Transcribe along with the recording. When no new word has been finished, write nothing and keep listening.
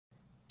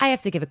I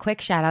have to give a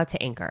quick shout out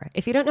to Anchor.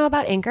 If you don't know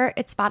about Anchor,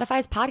 it's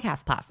Spotify's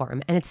podcast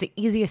platform, and it's the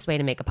easiest way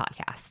to make a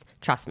podcast.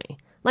 Trust me.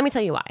 Let me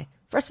tell you why.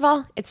 First of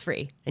all, it's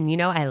free, and you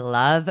know I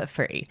love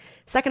free.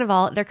 Second of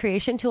all, their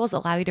creation tools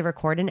allow you to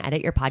record and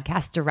edit your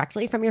podcast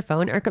directly from your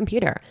phone or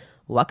computer.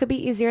 What could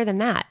be easier than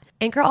that?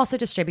 Anchor also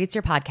distributes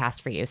your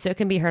podcast for you, so it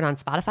can be heard on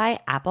Spotify,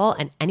 Apple,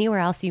 and anywhere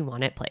else you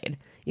want it played.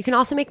 You can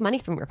also make money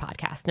from your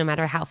podcast, no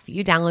matter how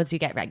few downloads you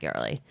get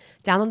regularly.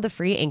 Download the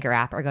free Anchor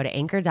app or go to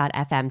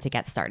anchor.fm to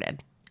get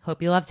started.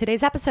 Hope you love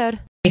today's episode.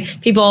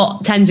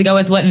 People tend to go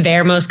with what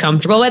they're most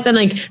comfortable with. And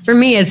like, for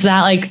me, it's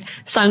that like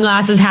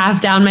sunglasses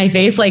half down my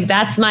face. Like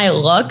that's my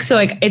look. So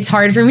like, it's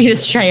hard for me to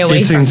stray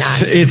away from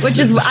that. Which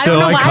is, I don't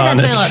know why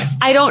that's my look.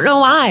 I don't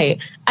know why.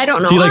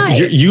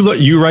 Like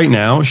you right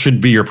now should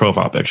be your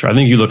profile picture. I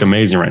think you look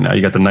amazing right now.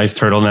 You got the nice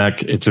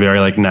turtleneck. It's very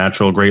like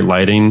natural, great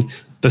lighting.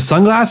 The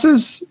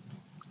sunglasses,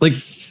 like,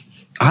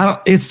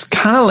 it's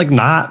kind of like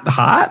not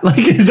hot.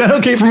 Like, is that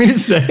okay for me to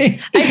say?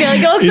 I feel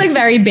like it looks like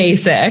very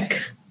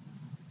basic.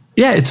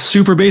 Yeah, it's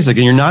super basic,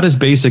 and you're not as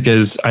basic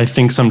as I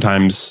think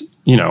sometimes,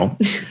 you know,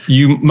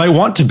 you might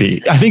want to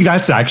be. I think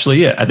that's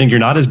actually it. I think you're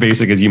not as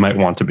basic as you might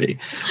want to be,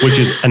 which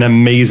is an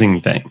amazing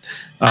thing.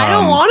 I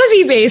don't want to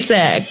be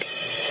basic.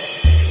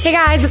 Hey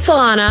guys, it's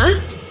Alana.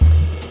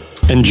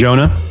 And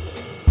Jonah.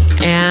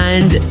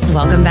 And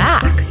welcome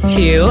back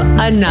to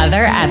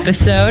another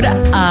episode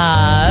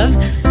of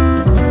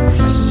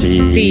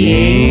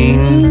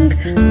Seeing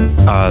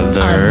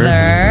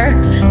Other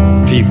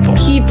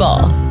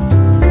People.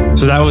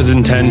 So that was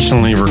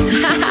intentionally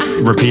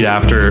repeat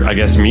after, I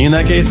guess, me in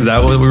that case. Is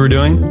that what we were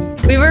doing?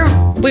 We were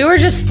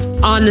just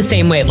on the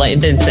same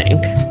wavelength in sync.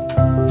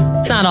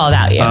 It's not all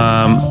about you.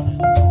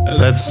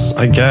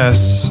 I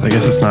guess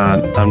it's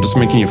not. I'm just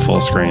making you full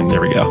screen. There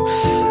we go.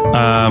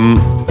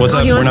 What's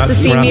up? He wants to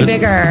see me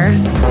bigger.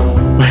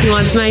 He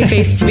wants my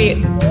face to be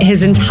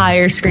his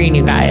entire screen,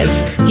 you guys.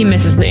 He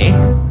misses me.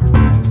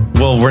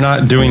 Well, we're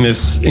not doing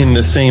this in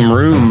the same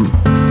room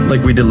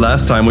like we did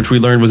last time, which we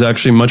learned was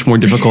actually much more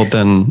difficult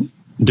than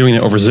doing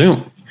it over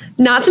Zoom.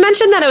 Not to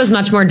mention that it was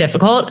much more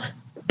difficult,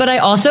 but I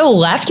also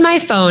left my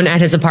phone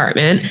at his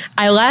apartment.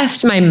 I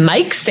left my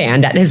mic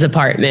stand at his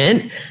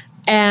apartment,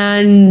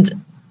 and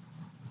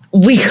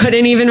we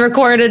couldn't even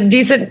record a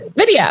decent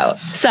video.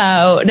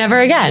 So never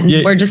again.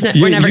 Yeah, we're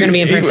never going to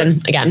be in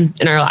person again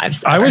in our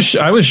lives. I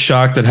was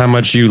shocked at how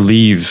much you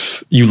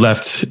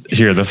left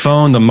here. The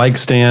phone, the mic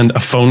stand, a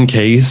phone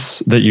case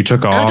that you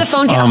took off. I left a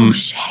phone case. Oh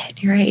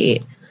shit, you're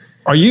right.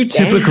 Are you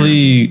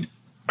typically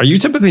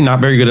not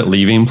very good at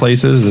leaving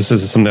places? This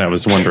is something I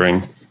was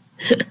wondering.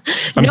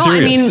 I'm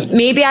serious. I mean,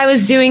 maybe I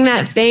was doing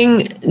that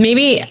thing.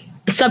 Maybe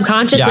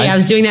subconsciously, I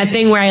was doing that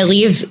thing where I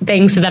leave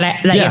things so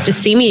that you have to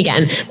see me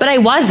again, but I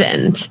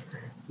wasn't.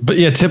 But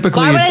yeah,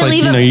 typically, why would I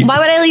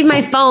leave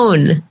my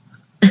phone?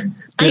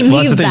 I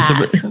need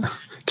that.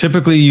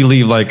 Typically, you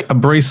leave like a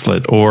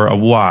bracelet or a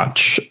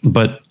watch,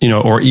 but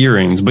or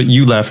earrings. But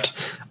you left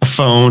a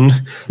phone,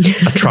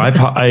 a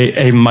tripod,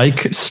 a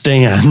mic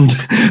stand.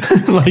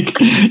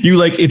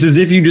 It's as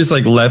if you just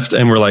like left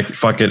and were like,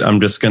 fuck it, I'm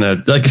just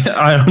gonna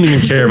I don't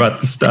even care about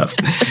this stuff.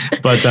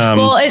 But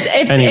well,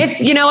 if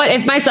you know what,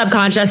 if my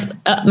subconscious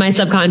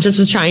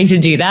was trying to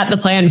do that, the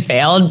plan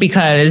failed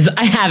because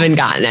I haven't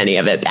gotten any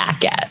of it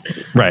back yet.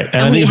 Right,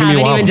 and we haven't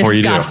even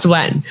discussed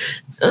when.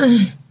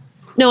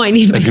 No, I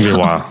need my phone. It's gonna be a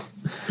while.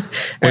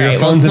 All right,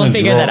 we'll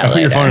figure that out later. I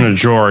put your phone in a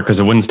drawer because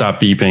it wouldn't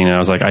stop beeping, and I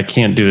was like, I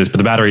can't do this. But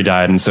the battery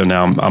died, and so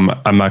now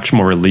I'm much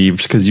more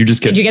relieved because you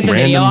just get. Did you get the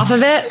video off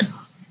of it?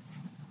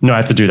 No, I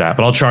have to do that,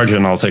 but I'll charge it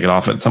and I'll take it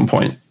off at some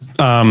point.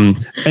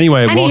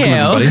 Anyway, welcome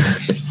everybody.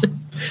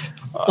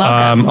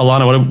 Welcome.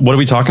 Alana, what are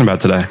we talking about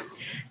today?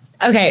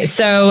 Okay,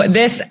 so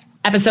this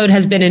episode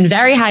has been in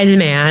very high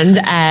demand,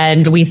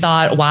 and we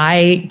thought,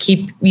 why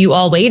keep you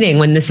all waiting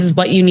when this is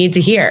what you need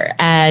to hear?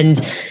 And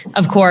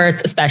of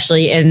course,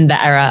 especially in the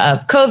era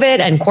of COVID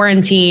and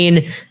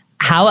quarantine,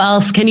 how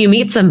else can you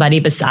meet somebody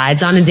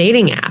besides on a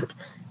dating app?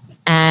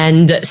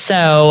 And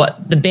so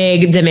the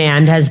big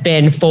demand has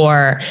been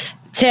for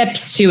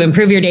tips to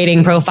improve your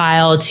dating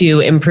profile,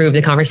 to improve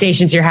the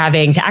conversations you're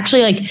having, to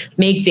actually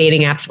make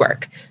dating apps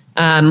work.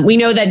 We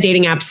know that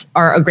dating apps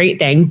are a great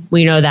thing.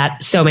 We know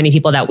that so many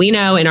people that we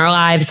know in our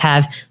lives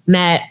have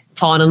met,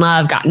 fallen in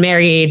love, gotten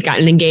married,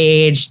 gotten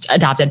engaged,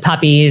 adopted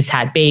puppies,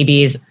 had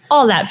babies,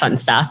 all that fun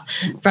stuff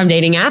from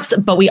dating apps.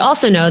 But we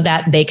also know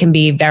that they can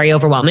be very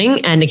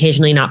overwhelming and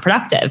occasionally not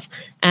productive,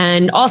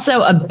 and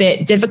also a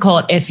bit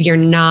difficult if you're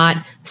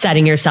not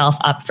setting yourself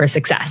up for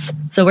success.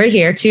 So we're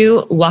here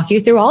to walk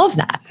you through all of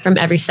that from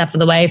every step of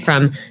the way,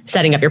 from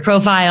setting up your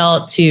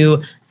profile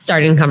to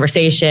starting a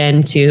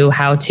conversation to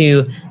how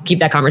to keep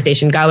that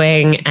conversation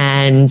going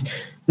and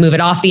move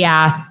it off the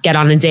app, get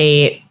on a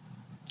date,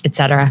 et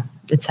cetera.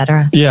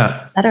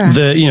 Yeah.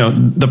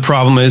 The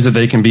problem is that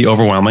they can be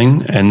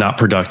overwhelming and not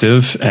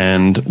productive.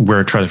 And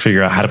we're trying to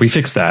figure out how do we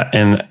fix that?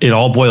 And it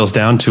all boils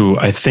down to,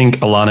 I think,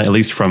 Alana, at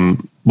least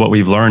from what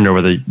we've learned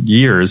over the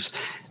years,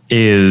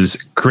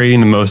 is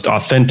creating the most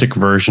authentic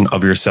version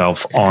of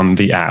yourself on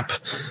the app.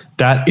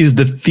 That is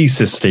the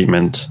thesis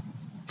statement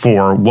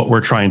for what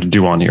we're trying to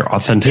do on here.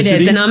 Authenticity.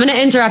 It is. And I'm going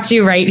to interrupt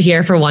you right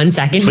here for 1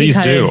 second. Please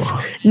do.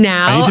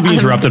 Now I need to be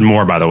interrupted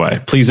more, by the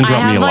way. Please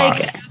interrupt me a lot.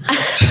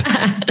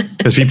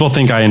 Because people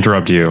think I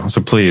interrupt you.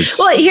 So please.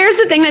 Well, here's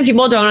the thing that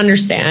people don't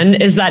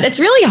understand is that it's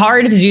really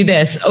hard to do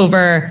this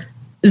over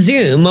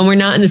Zoom when we're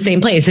not in the same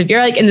place. If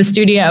you're like in the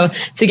studio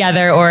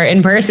together or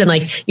in person,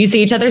 like you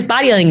see each other's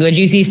body language,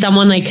 you see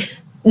someone like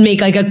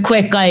make like a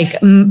quick like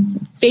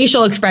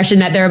facial expression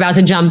that they're about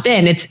to jump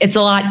in. It's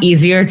a lot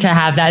easier to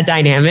have that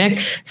dynamic.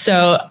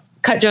 So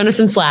cut Jonah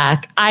some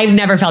slack. I've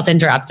never felt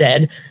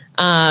interrupted.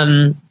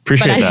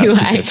 Appreciate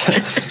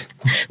that.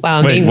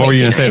 Wow. Wait, what were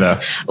you going to say though?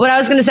 What I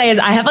was going to say is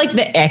I have like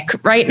the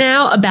ick right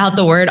now about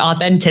the word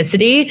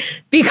authenticity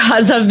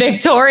because of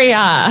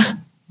Victoria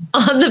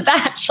on The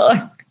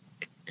Bachelor.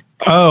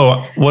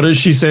 Oh, what does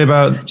she say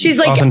about She's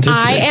like,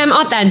 I am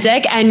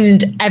authentic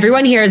and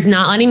everyone here is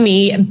not letting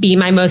me be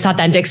my most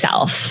authentic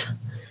self.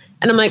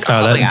 And I'm like,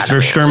 oh that my God.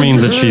 For sure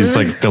means that she's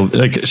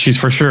like she's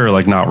for sure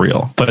like not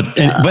real. But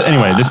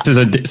anyway, this is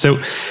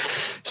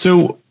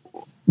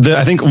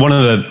I think one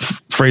of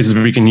the phrases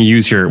we can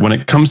use here when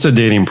it comes to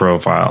dating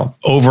profile,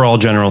 overall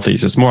general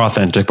thesis, more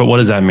authentic. But what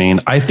does that mean?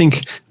 I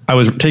think I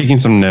was taking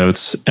some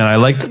notes and I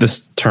liked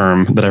this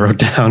term that I wrote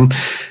down.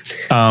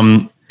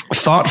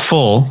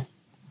 Thoughtful,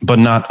 but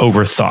not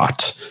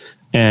overthought.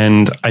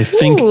 And I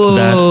think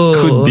that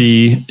could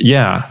be,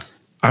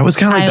 I was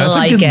kind of like, that's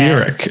like a good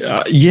lyric.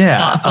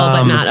 Thoughtful,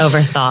 but not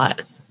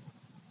overthought.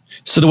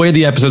 So the way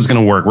the episode's going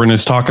to work, we're going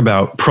to talk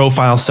about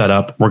profile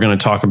setup. We're going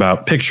to talk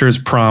about pictures,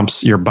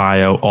 prompts, your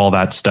bio, all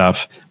that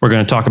stuff. We're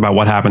going to talk about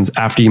what happens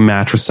after you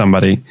match with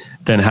somebody,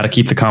 then how to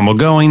keep the convo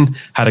going,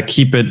 how to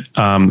keep it,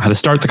 how to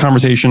start the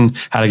conversation,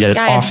 how to get it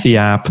off the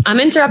app. I'm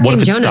interrupting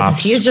Jonah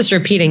because he's just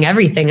repeating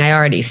everything I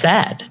already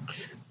said.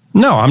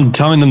 No, I'm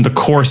telling them the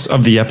course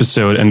of the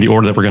episode and the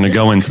order that we're going to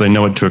go in so they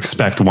know what to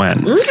expect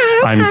when.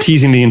 Okay. I'm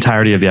teasing the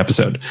entirety of the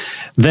episode.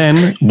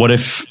 Then what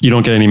if you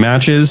don't get any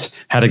matches,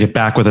 how to get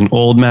back with an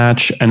old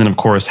match, and then of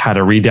course, how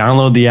to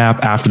re-download the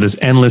app after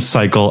this endless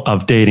cycle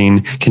of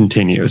dating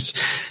continues.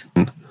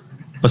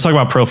 Let's talk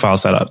about profile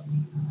setup.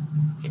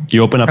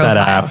 You open up that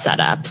app.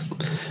 Setup.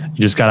 You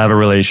just got to have a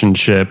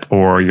relationship,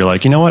 or you're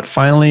like, you know what?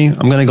 Finally,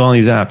 I'm going to go on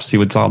these apps, see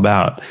what it's all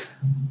about.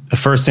 The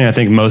first thing I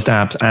think most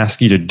apps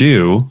ask you to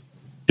do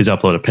is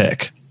upload a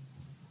pic.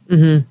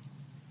 Mm-hmm.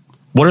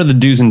 What are the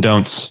do's and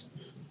don'ts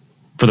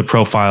for the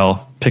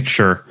profile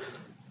picture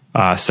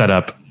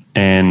setup?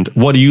 And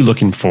what are you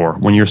looking for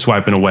when you're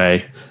swiping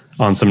away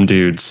on some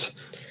dudes?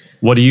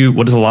 What is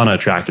Alana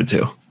attracted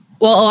to?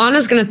 Well,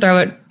 Alana's going to throw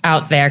it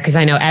out there because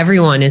I know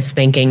everyone is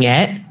thinking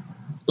it.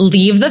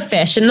 Leave the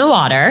fish in the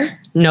water.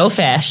 No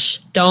fish.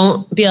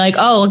 Don't be like,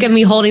 oh, look at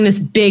me holding this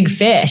big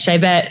fish. I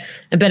bet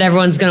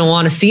everyone's going to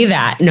want to see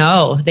that.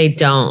 No, they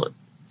don't.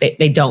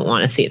 They don't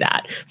want to see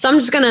that. So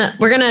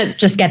we're going to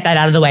just get that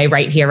out of the way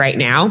right here, right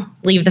now.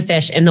 Leave the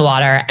fish in the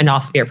water and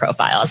off of your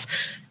profiles.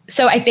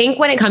 So I think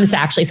when it comes to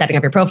actually setting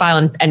up your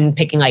profile and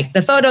picking like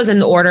the photos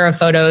and the order of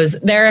photos,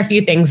 there are a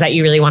few things that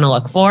you really want to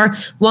look for.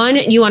 One,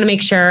 you want to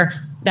make sure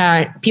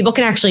that people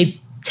can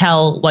actually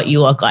tell what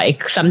you look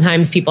like.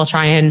 Sometimes people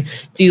try and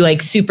do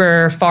like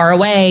super far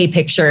away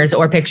pictures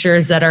or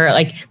pictures that are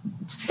like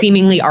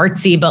seemingly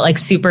artsy, but like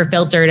super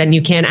filtered and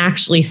you can't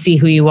actually see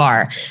who you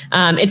are.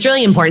 It's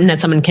really important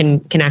that someone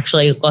can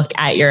actually look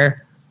at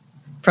your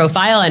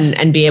profile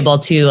and be able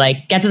to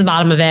like get to the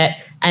bottom of it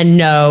and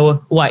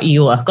know what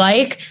you look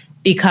like,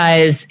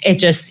 because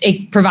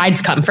it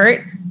provides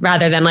comfort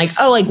rather than like,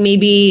 oh, like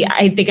maybe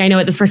I think I know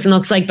what this person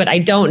looks like, but I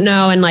don't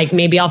know. And like,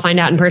 maybe I'll find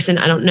out in person.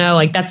 I don't know.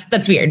 Like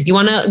that's weird. You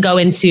want to go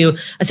into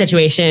a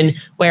situation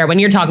where when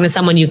you're talking to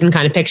someone, you can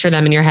kind of picture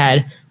them in your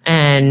head.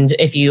 And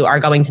if you are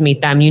going to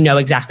meet them, you know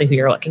exactly who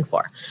you're looking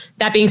for.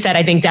 That being said,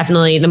 I think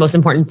definitely the most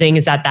important thing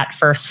is that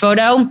first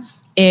photo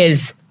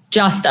is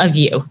just of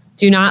you.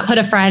 Do not put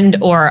a friend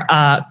or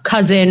a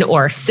cousin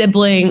or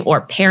sibling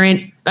or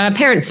parent.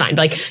 Parents fine,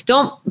 but like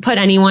don't put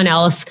anyone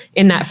else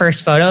in that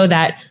first photo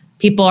that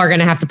people are going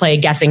to have to play a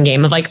guessing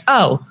game of like,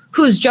 oh,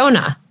 who's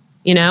Jonah?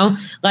 You know,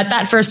 let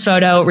that first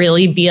photo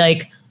really be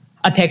like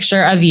a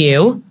picture of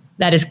you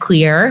that is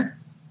clear.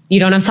 You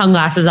don't have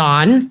sunglasses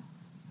on.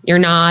 You're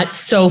not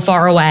so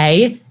far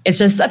away. It's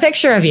just a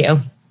picture of you.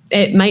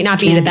 It might not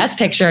be the best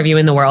picture of you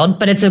in the world,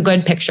 but it's a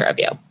good picture of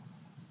you.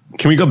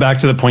 Can we go back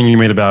to the point you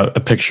made about a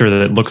picture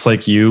that looks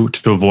like you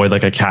to avoid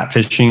like a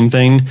catfishing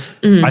thing?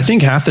 Mm-hmm. I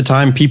think half the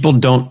time people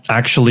don't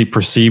actually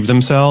perceive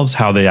themselves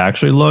how they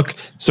actually look.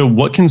 So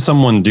what can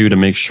someone do to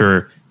make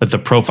sure that the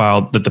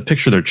profile, that the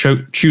picture they're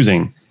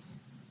choosing,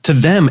 to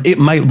them, it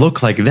might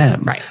look like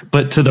them. Right.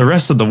 But to the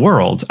rest of the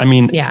world, I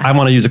mean, I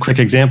want to use a quick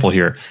example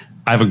here.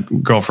 I have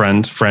a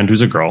friend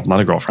who's a girl, not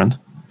a girlfriend.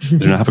 I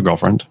do not have a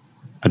girlfriend.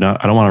 I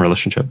don't want a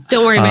relationship.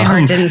 Don't worry, my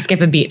heart didn't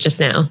skip a beat just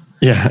now.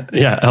 Yeah.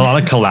 A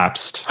lot of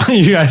collapsed.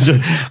 You guys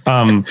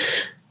are,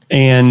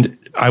 and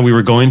we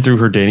were going through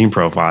her dating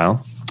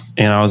profile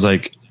and I was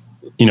like,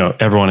 you know,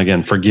 everyone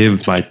again,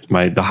 forgive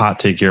the hot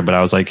take here, but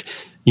I was like,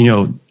 you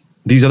know,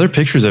 these other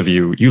pictures of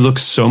you, you look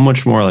so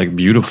much more like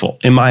beautiful,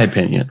 in my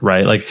opinion,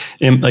 right? Like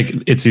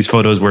it's these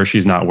photos where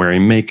she's not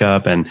wearing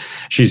makeup and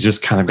she's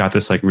just kind of got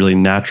this like really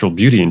natural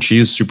beauty, and she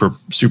is super,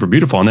 super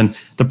beautiful. And then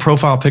the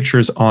profile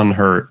pictures on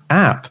her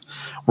app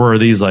were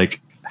these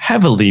like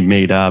heavily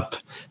made up,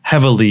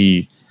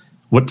 heavily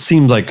what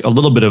seemed like a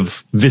little bit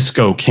of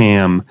visco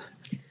cam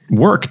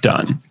work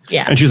done.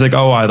 Yeah. And she's like,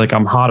 oh,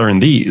 I'm hotter in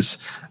these.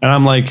 And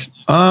I'm like,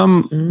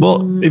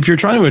 well, if you're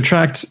trying to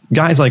attract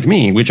guys like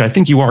me, which I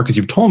think you are, because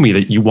you've told me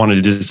that you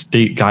wanted to just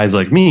date guys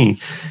like me,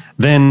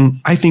 then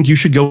I think you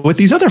should go with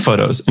these other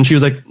photos. And she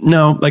was like,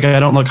 no, like I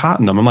don't look hot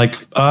in them. I'm like,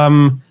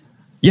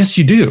 yes,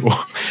 you do.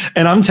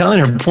 And I'm telling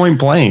her point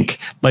blank,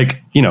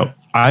 like, you know,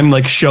 I'm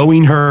like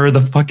showing her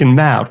the fucking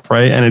map,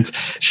 right? And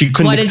she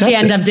couldn't. What did she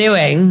end up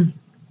doing?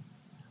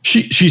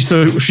 She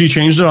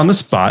changed it on the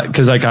spot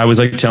because like I was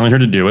like telling her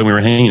to do it. We were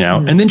hanging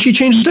out, and then she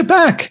changed it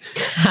back.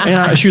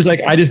 And she was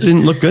like, I just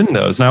didn't look good in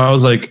those. And I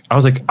was like,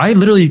 I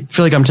literally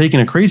feel like I'm taking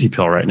a crazy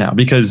pill right now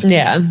because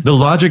the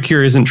logic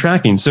here isn't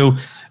tracking. So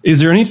is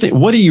there anything,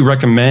 what do you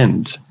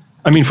recommend?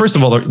 I mean, first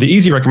of all, the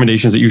easy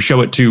recommendation is that you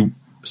show it to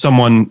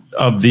someone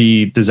of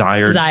the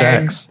desired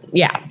sex.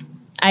 Yeah.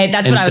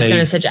 That's what I was going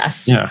to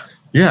suggest. Yeah.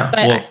 Yeah.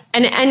 But, well,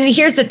 and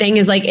here's the thing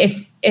is like,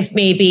 if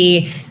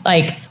maybe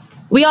like,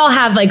 we all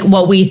have like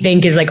what we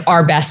think is like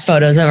our best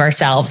photos of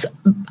ourselves.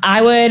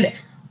 I would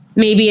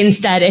maybe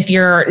instead, if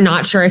you're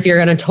not sure if you're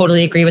going to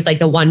totally agree with like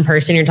the one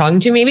person you're talking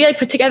to, maybe like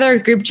put together a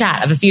group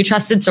chat of a few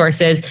trusted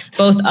sources,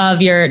 both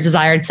of your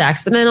desired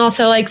sex, but then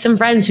also like some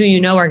friends who you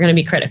know are going to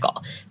be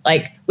critical.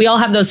 Like we all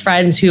have those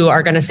friends who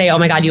are going to say, oh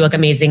my God, you look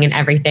amazing in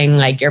everything.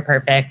 Like you're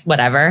perfect,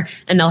 whatever.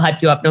 And they'll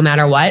hype you up no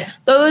matter what.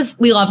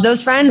 We love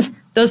those friends.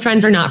 Those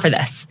friends are not for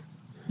this.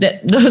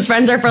 Those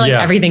friends are for like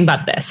everything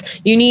but this.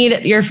 You need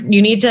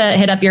to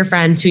hit up your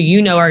friends who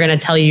you know are going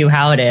to tell you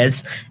how it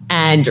is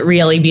and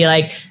really be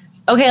like,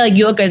 okay, like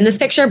you look good in this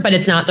picture, but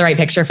it's not the right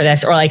picture for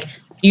this. Or like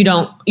you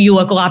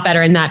look a lot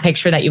better in that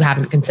picture that you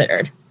haven't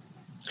considered.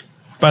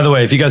 By the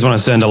way, if you guys want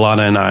to send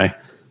Alana and I,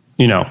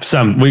 you know,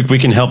 we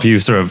can help you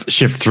sort of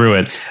shift through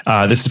it.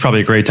 This is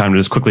probably a great time to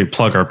just quickly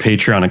plug our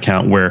Patreon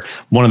account, where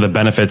one of the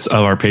benefits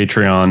of our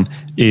Patreon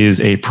is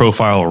a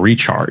profile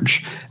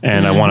recharge.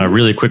 And I want to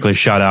really quickly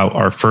shout out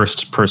our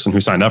first person who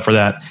signed up for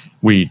that.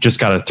 We just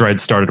got a thread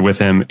started with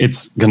him.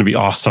 It's going to be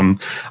awesome.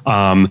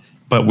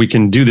 But we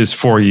can do this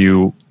for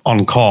you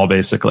on call,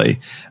 basically.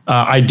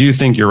 I do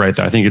think you're right,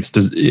 though. I think it's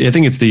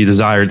the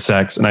desired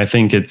sex, and I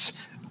think it's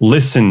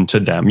listen to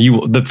them.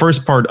 The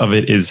first part of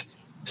it is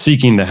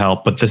seeking the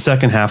help, but the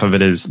second half of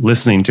it is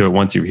listening to it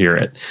once you hear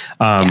it.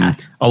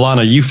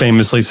 Alana, you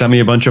famously sent me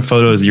a bunch of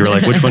photos. You were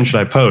like, which one should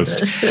I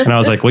post? And I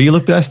was like, well, you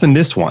look best in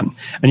this one.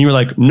 And you were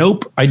like,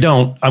 nope, I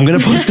don't. I'm going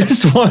to post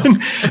this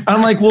one.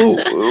 I'm like, well,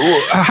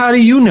 how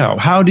do you know?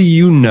 How do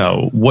you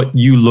know what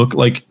you look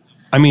like?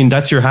 I mean,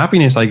 that's your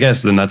happiness, I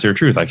guess. Then that's your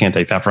truth. I can't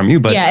take that from you.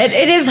 But yeah,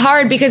 it is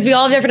hard because we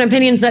all have different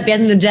opinions. But at the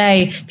end of the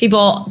day,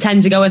 people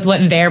tend to go with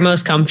what they're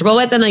most comfortable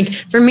with. And like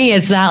for me,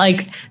 it's that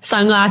like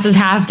sunglasses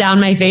half down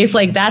my face.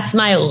 Like that's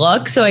my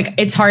look. So like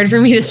it's hard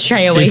for me to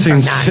stray away from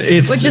that.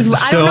 Which is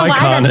I don't know why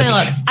that's my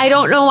look. I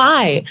don't know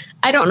why.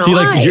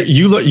 Like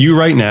you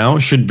right now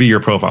should be your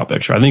profile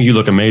picture. I think you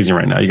look amazing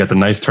right now. You got the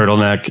nice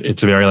turtleneck.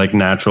 It's very like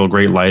natural,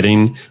 great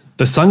lighting.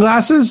 The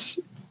sunglasses,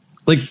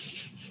 like.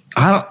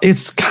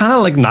 It's kind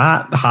of like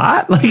not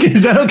hot. Like,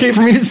 is that okay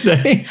for me to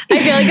say? I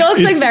feel like it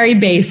looks like very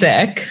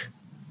basic.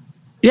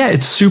 Yeah,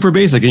 it's super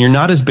basic. And you're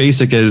not as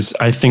basic as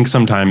I think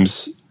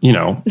sometimes, you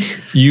know,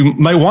 you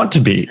might want to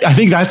be. I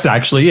think that's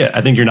actually it.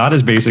 I think you're not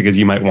as basic as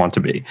you might want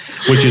to be,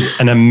 which is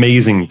an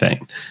amazing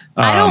thing.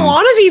 I don't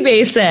want to be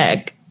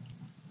basic.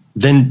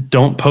 Then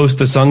don't post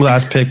the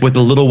sunglass pic with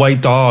the little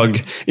white dog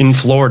in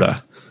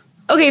Florida.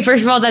 Okay,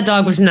 first of all, that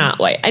dog was not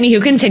white.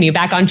 Anywho, continue,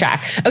 back on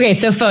track. Okay,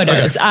 so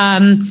photos.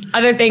 Okay.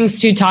 Other things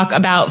to talk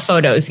about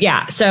photos.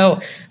 Yeah, so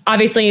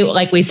obviously,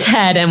 like we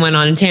said and went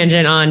on a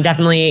tangent on,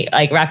 definitely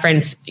like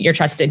reference your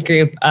trusted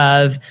group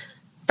of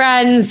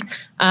friends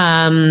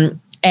and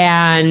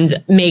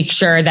make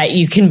sure that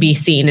you can be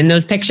seen in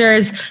those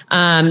pictures.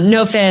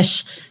 No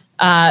fish.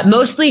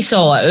 Mostly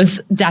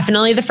solos.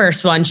 Definitely the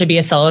first one should be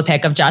a solo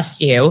pic of just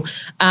you.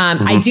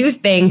 I do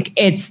think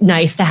it's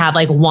nice to have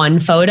like one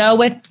photo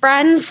with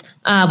friends,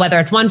 whether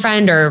it's one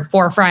friend or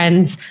 4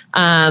 friends.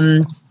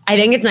 I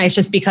think it's nice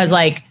just because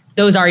like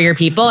those are your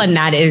people and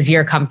that is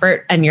your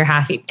comfort and your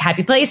happy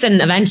place.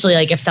 And eventually,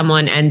 like if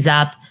someone ends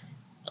up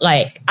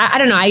like, I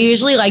don't know, I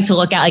usually like to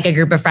look at like a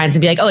group of friends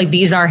and be like, oh, like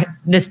these are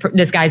this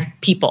guy's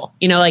people,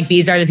 you know, like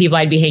these are the people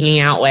I'd be hanging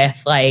out with.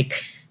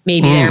 Like,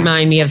 maybe they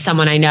remind me of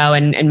someone I know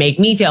and make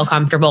me feel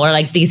comfortable, or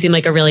like these seem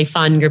like a really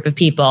fun group of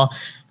people.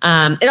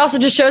 It also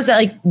just shows that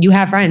like you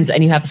have friends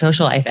and you have a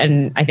social life.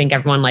 And I think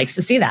everyone likes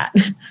to see that.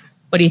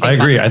 What do you think? I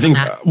agree. I think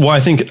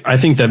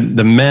that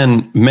the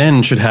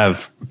men should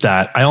have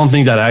that. I don't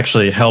think that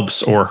actually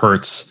helps or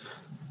hurts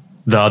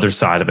the other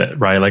side of it.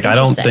 Right. Like, I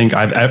don't think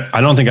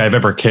I've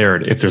ever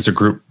cared if there's a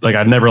group, like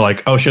I've never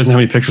like, oh, she doesn't have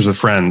any pictures with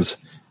friends.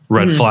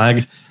 Red flag.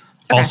 Okay.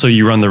 Also,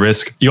 you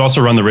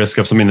also run the risk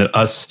of something that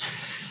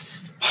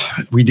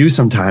we do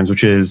sometimes,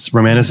 which is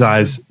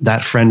romanticize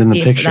that friend in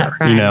the picture,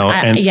 you know?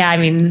 I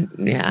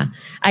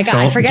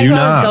forget who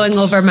I was going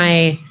over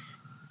my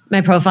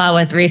profile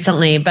with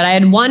recently, but I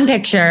had one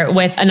picture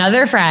with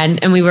another friend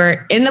and we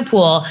were in the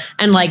pool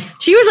and like,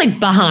 she was like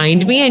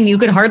behind me and you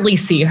could hardly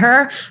see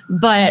her,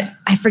 but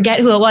I forget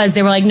who it was.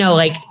 They were like, no,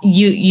 like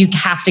you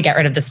have to get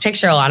rid of this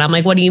picture, Alana. I'm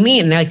like, what do you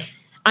mean? And they're like,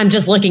 I'm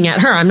just looking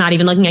at her. I'm not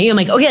even looking at you. I'm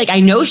like, okay, like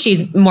I know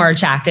she's more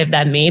attractive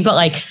than me, but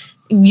like,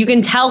 you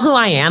can tell who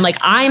I am. Like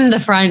I'm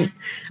the front,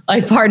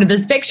 like part of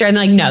this picture. And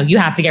they're like, no, you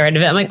have to get rid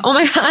of it. I'm like, oh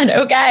my God.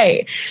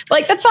 Okay. But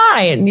like, that's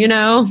fine. You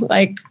know,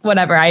 like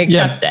whatever, I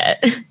accept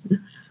it.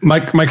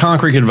 My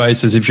concrete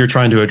advice is if you're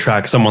trying to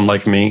attract someone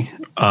like me,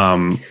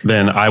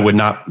 then I would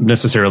not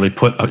necessarily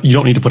you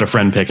don't need to put a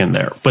friend pic in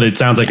there, but it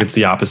sounds like it's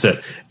the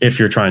opposite. If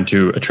you're trying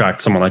to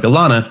attract someone like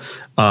Alana,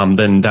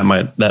 then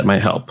that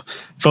might help.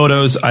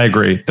 Photos, I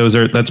agree.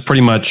 That's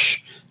pretty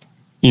much,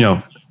 you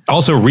know,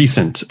 also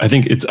recent. I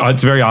think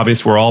it's very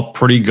obvious. We're all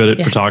pretty good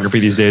at photography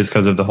these days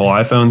because of the whole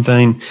iPhone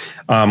thing.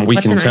 We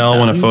can tell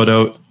when a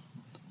photo,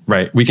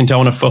 right. We can tell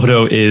when a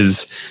photo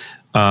is,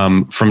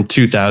 from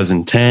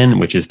 2010,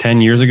 which is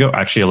 10 years ago,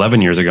 actually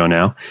 11 years ago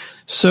now.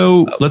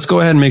 So let's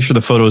go ahead and make sure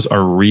the photos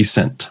are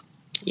recent.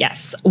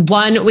 Yes. We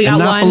got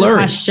one blurry.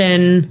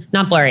 question,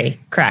 not blurry,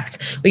 correct.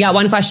 We got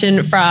one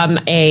question from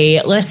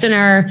a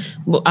listener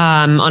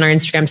on our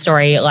Instagram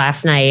story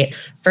last night.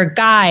 For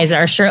guys,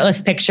 are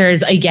shirtless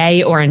pictures a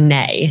yay or a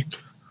nay?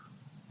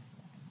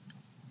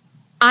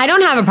 I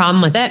don't have a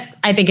problem with it.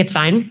 I think it's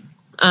fine.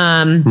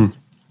 I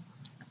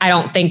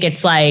don't think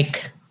it's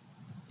like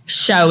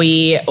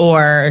showy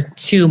or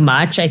too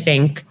much. I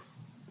think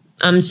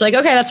I'm just like,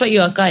 okay, that's what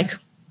you look like.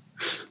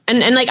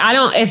 And like,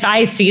 if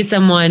I see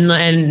someone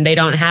and they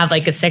don't have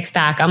like a six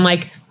pack, I'm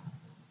like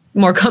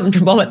more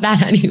comfortable with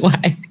that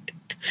anyway.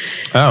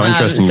 Oh,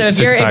 interesting. So if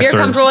you're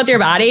comfortable with your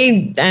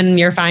body and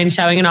you're fine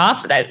showing it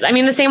off, I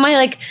mean, the same way,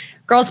 like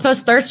girls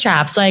post thirst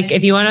traps. Like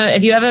if you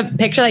have a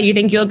picture that you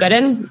think you look good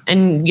in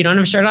and you don't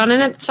have a shirt on in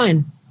it, it's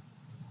fine.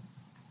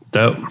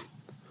 Dope.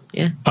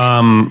 Yeah.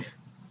 All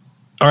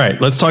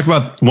right, let's talk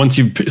about once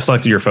you've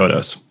selected your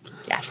photos.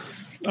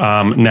 Yes.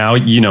 Now,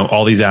 you know,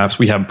 all these apps,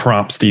 we have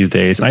prompts these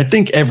days. And I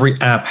think every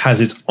app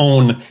has its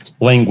own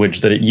language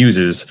that it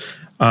uses.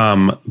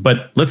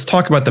 But let's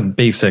talk about the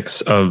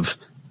basics of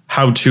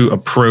how to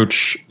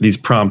approach these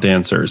prompt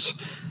answers.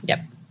 Yep.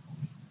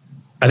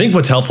 I think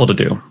what's helpful to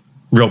do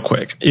real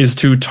quick is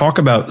to talk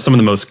about some of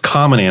the most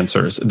common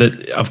answers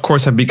that, of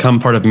course, have become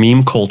part of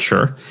meme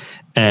culture.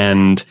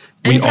 And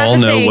we all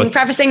know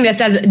prefacing this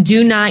as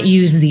do not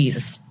use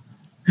these.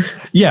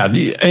 Yeah,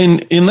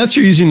 and unless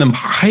you're using them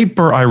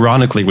hyper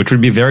ironically, which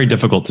would be very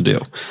difficult to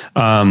do.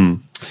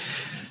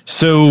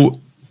 So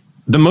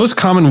the most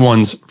common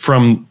ones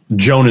from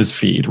Jonah's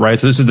feed, right?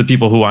 So this is the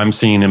people who I'm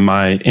seeing in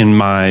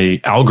my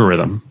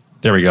algorithm.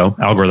 There we go,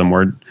 algorithm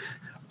word.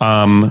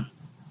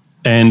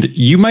 And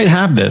you might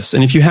have this,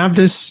 and if you have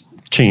this,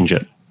 change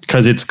it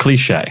because it's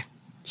cliche.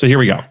 So here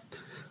we go.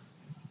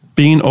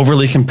 Being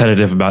overly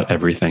competitive about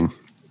everything.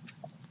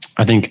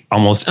 I think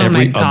almost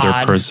every other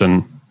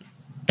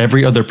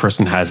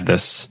person has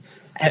this,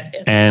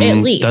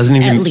 and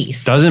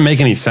doesn't make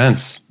any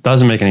sense.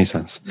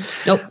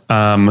 Nope.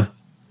 One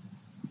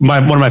of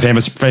my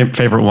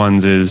favorite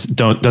ones is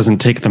doesn't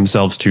take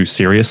themselves too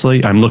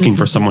seriously. I'm looking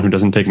for someone who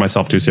doesn't take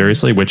myself too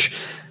seriously, which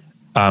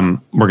we're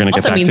going to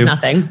get back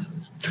to.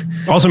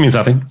 Also means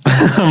nothing.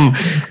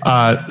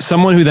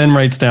 Someone who then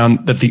writes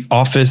down that the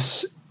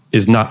office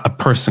is not a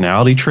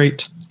personality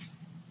trait,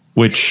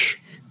 which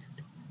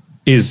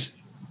doesn't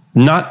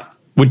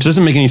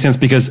make any sense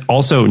because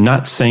also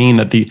not saying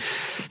that the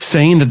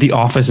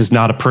office is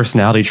not a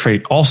personality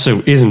trait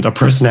also isn't a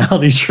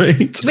personality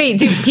trait. Wait,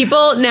 do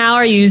people now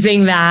are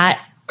using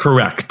that?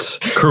 Correct.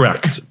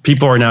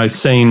 People are now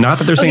saying, not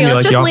that they're saying they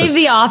like the office. Let's just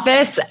leave the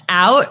office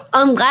out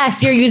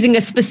unless you're using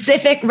a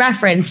specific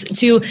reference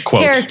to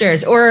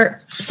characters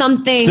or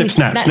something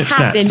that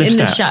happened in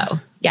the show.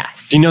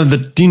 Yes.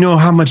 Do you know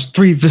how much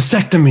 3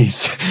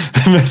 vasectomies?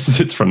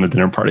 It's from the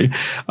dinner party.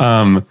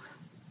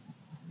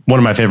 One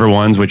of my favorite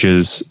ones, which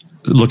is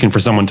looking for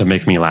someone to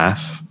make me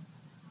laugh.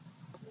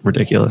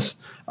 Ridiculous.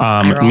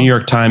 New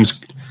York Times.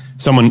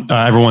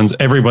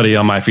 Everybody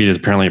on my feed is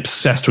apparently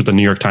obsessed with the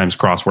New York Times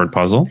crossword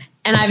puzzle.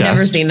 And obsessed. I've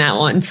never seen that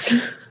once.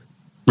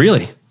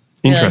 Really?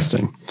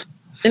 Interesting.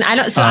 And I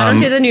don't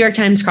do the New York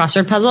Times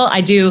crossword puzzle.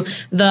 I do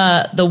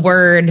the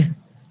word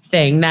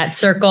thing, that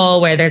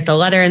circle where there's the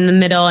letter in the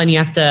middle and you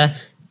have to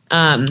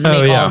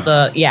make all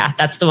the,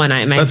 that's the one.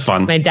 That's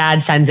fun. My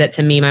dad sends it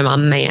to me, my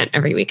mom, and my aunt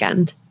every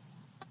weekend.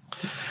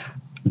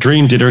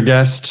 Dream Dinner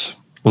Guest,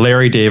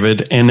 Larry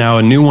David, and now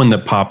a new one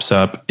that pops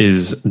up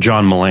is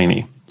John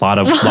Mulaney. A lot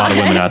of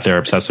women out there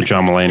obsessed with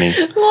John Mulaney.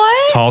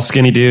 What? Tall,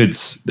 skinny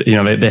dudes. You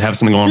know, they have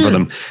something going for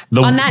them.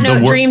 On that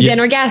note, Dream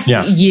Dinner Guest,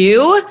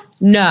 you?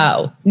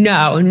 No,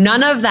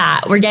 none of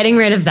that. We're getting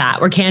rid of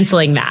that. We're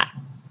canceling that.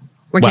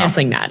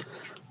 Canceling that.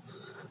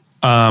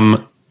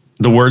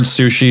 The word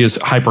sushi is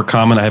hyper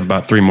common. I have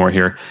about 3 more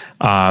here.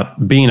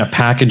 Being a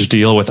package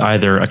deal with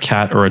either a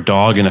cat or a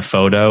dog in a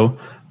photo.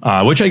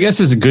 which I guess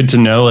is good to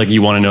know. Like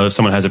you want to know if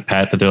someone has a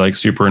pet that they're like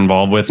super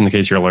involved with in the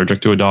case you're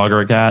allergic to a dog or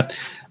a cat.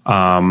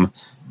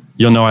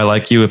 You'll know I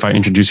like you if I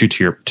introduce you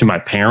to my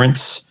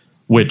parents,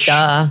 which,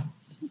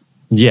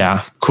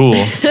 yeah, cool.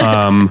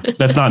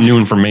 That's not new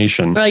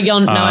information. Or like you'll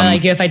know I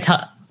like you if I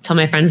tell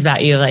my friends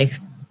about you. Like,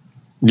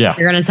 yeah,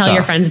 you're going to tell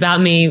your friends about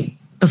me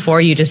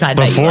before you decide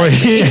that you like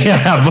me.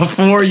 Yeah,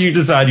 before you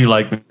decide you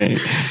like me.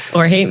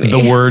 Or hate me. The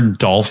word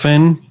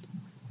dolphin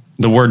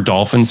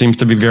seems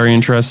to be very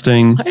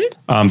interesting.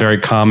 Very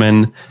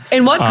common.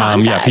 In what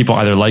context? Yeah, people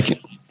either like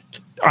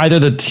either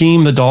the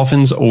team, the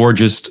Dolphins, or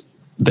just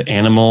the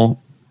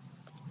animal,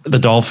 the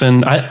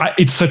dolphin.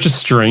 It's such a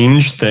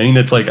strange thing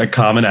that's like a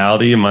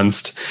commonality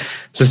amongst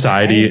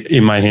society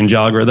in my Hinge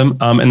algorithm.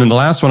 And then the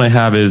last one I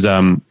have is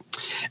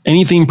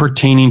anything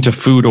pertaining to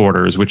food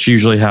orders, which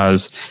usually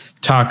has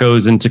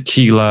tacos and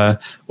tequila,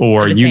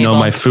 or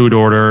my food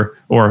order,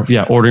 or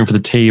ordering for the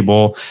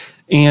table.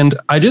 And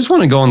I just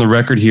want to go on the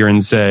record here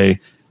and say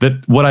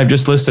that what I've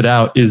just listed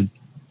out is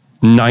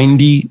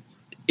 98%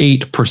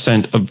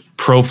 of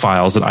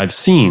profiles that I've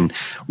seen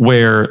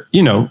where,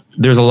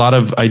 there's a lot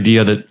of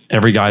idea that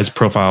every guy's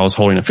profile is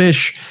holding a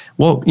fish.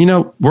 Well,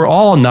 we're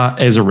all not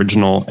as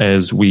original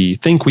as we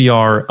think we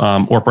are,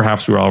 or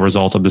perhaps we're all a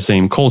result of the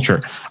same culture.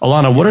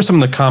 Alana, what are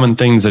some of the common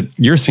things that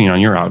you're seeing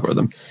on your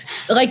algorithm?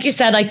 Like you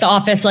said, like The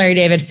Office, Larry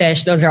David,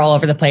 Fish, those are all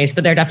over the place,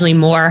 but they're definitely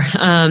more.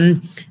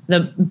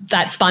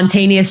 That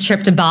spontaneous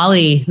trip to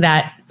Bali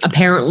that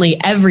apparently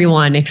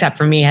everyone except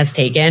for me has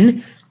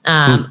taken,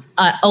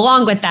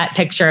 along with that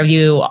picture of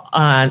you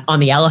on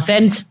the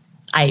elephant.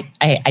 I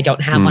don't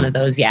have one of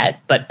those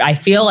yet, but I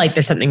feel like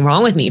there's something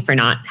wrong with me for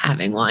not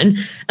having one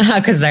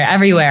because they're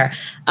everywhere.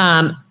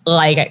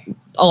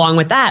 Along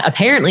with that,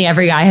 apparently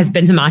every guy has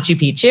been to Machu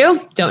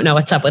Picchu. Don't know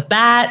what's up with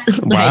that.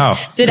 Wow.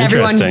 Did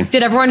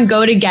everyone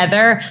go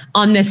together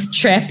on this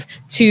trip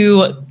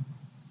to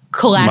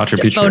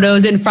collect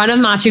photos in front of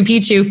Machu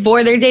Picchu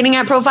for their dating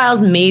app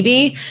profiles?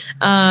 Maybe.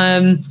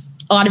 A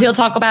lot of people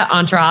talk about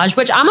Entourage,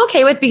 which I'm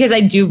okay with because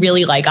I do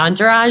really like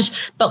Entourage,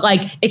 but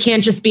like, it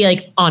can't just be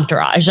like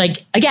Entourage.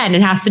 Like, again,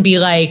 it has to be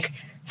like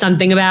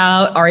something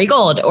about Ari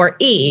Gold or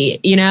E,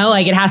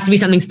 like it has to be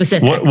something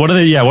specific. What are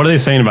they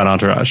saying about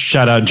Entourage?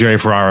 Shout out Jerry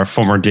Ferrara,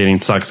 former Dating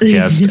Sucks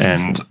guest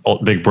and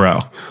big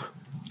bro.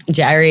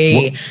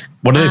 Jerry.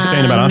 What are they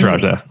saying about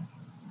Entourage though?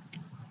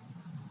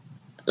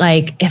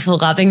 Like, if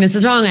loving this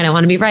is wrong, I don't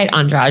want to be right,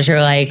 Entourage,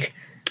 or like,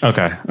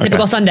 Okay.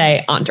 Typical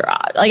Sunday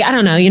Entourage. Like, I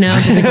don't know,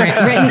 just like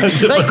random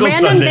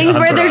Sunday things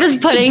where Entourage. they're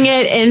just putting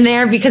it in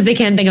there because they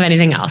can't think of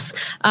anything else.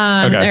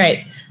 All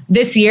right.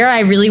 This year, I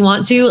really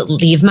want to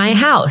leave my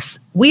house.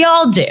 We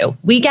all do.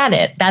 We get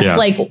it. That's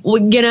like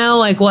what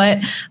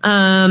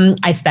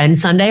I spend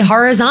Sunday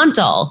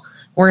horizontal.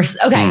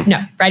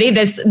 No, ready?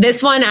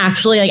 This one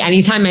actually, like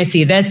anytime I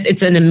see this,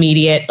 it's an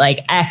immediate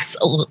like X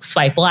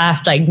swipe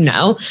left. Like,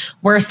 no,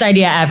 worst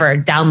idea ever,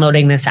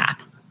 downloading this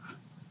app.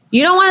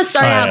 You don't want to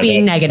start out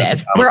being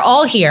negative. We're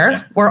all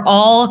here. We're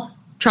all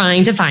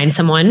trying to find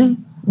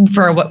someone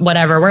for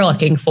whatever we're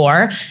looking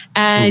for.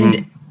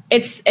 And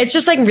it's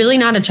just like really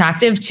not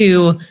attractive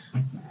to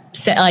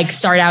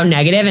start out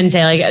negative and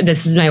say like,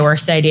 this is my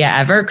worst idea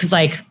ever. Cause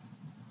like,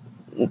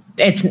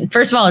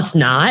 first of all, it's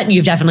not.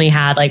 You've definitely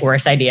had like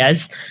worse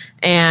ideas.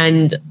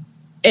 And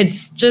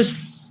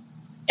it's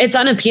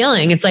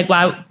unappealing. It's like,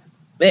 wow,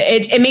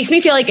 it makes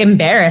me feel like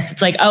embarrassed.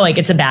 It's like, oh, like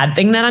it's a bad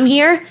thing that I'm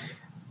here.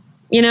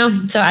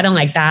 So I don't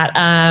like that.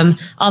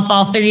 I'll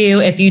fall for you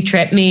if you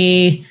trip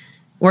me.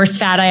 Worst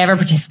fad I ever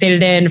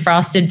participated in,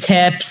 frosted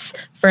tips.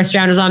 First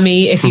round is on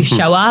me. If you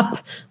show up,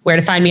 where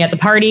to find me at the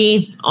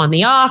party, on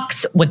the aux,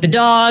 with the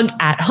dog,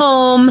 at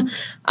home.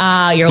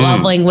 Your love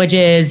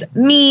languages,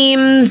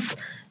 memes,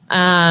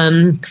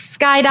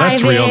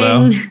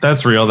 skydiving.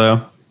 That's real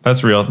though.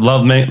 That's real.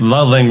 Love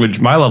language.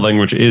 My love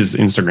language is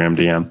Instagram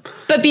DM.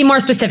 But be more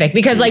specific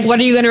because like,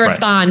 what are you going to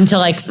respond to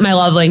like my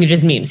love language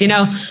is memes,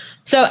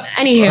 So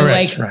anywho,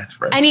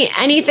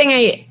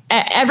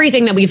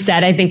 everything that we've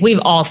said, I think we've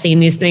all seen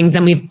these things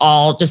and we've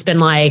all just been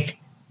like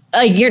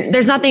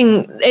there's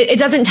nothing, it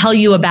doesn't tell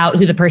you about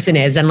who the person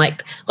is. And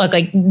like, look,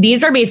 like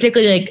these are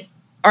basically like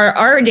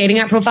our dating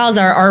app profiles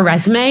are our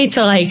resume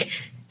to like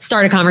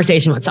start a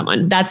conversation with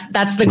someone. That's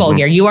the goal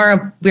here.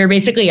 We're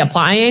basically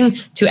applying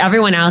to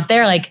everyone out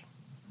there, like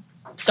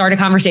start a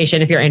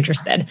conversation if you're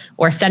interested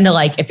or send a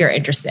like if you're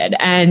interested.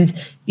 And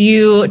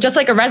you, just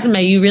like a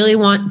resume, you really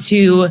want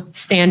to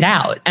stand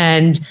out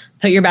and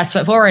put your best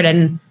foot forward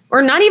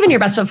or not even your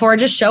best foot forward,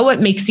 just show what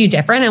makes you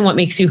different and what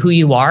makes you who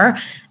you are.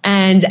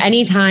 And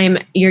anytime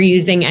you're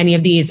using any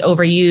of these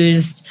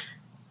overused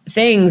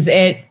things,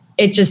 it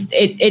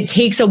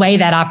takes away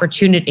that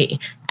opportunity.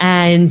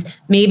 And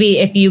maybe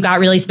if you got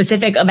really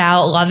specific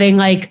about loving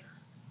like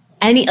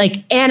any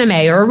like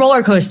anime or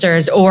roller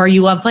coasters, or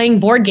you love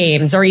playing board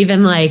games, or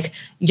even like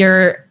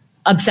you're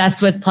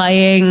obsessed with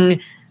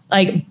playing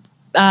like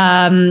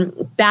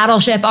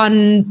Battleship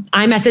on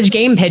iMessage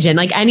Game Pigeon,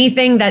 like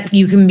anything that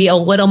you can be a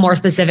little more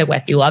specific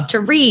with. You love to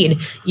read.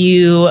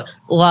 You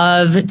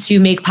love to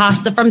make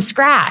pasta from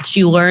scratch.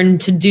 You learn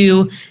to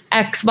do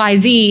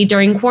XYZ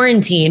during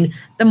quarantine.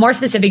 The more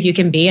specific you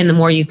can be and the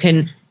more you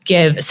can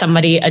give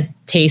somebody a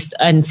taste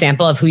and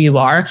sample of who you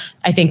are,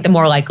 I think the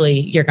more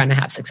likely you're going to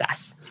have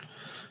success.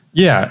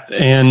 Yeah.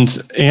 And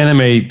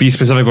anime, be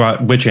specific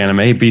about which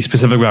anime, be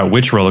specific about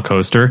which roller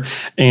coaster.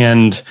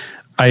 And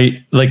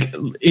I like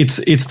it's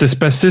the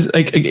specific,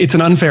 like, it's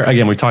an unfair,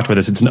 again, we talked about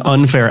this. It's an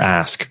unfair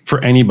ask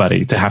for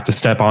anybody to have to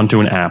step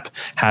onto an app,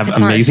 have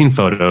amazing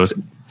photos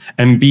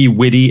and be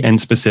witty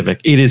and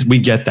specific. It is, we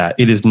get that.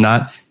 It is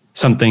not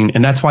something,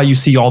 and that's why you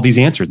see all these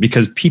answers,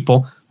 because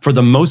people, for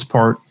the most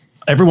part,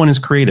 everyone is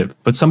creative,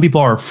 but some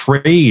people are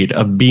afraid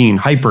of being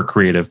hyper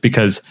creative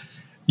because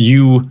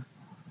the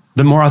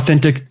more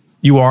authentic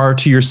you are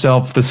to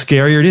yourself, the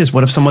scarier it is.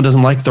 What if someone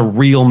doesn't like the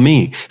real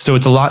me? So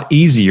it's a lot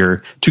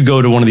easier to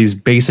go to one of these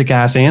basic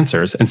ass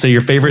answers and say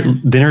your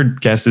favorite dinner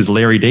guest is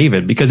Larry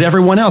David, because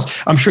everyone else,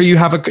 I'm sure you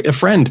have a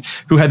friend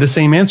who had the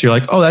same answer. You're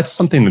like, oh, that's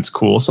something that's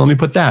cool, so let me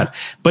put that.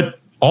 But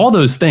all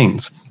those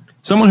things,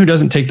 someone who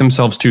doesn't take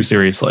themselves too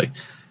seriously,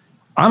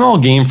 I'm all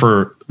game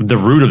for the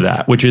root of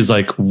that, which is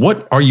like,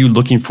 what are you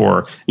looking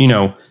for? You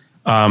know,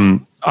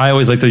 I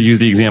always like to use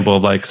the example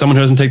of like someone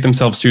who doesn't take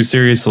themselves too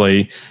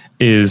seriously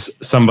is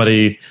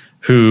somebody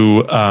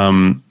who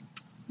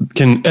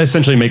can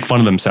essentially make fun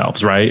of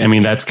themselves, right? I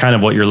mean, that's kind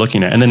of what you're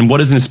looking at. And then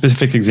what is a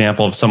specific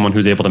example of someone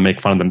who's able to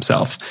make fun of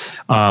themselves?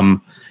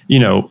 You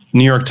know,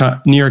 New York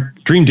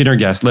Dream Dinner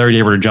guest, Larry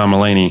David or John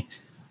Mulaney.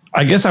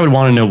 I guess I would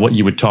want to know what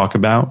you would talk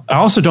about. I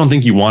also don't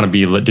think you want to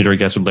be a dinner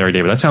guest with Larry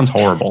David. That sounds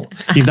horrible.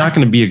 He's not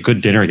going to be a good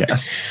dinner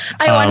guest.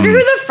 I wonder who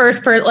the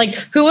first person, like,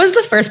 who was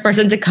the first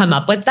person to come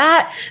up with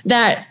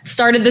that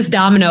started this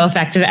domino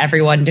effect of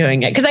everyone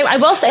doing it? Because I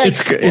will say,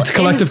 like, it's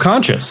collective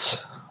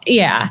conscious.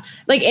 Yeah.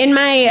 Like in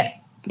my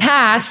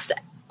past,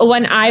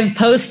 when I've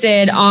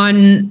posted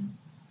on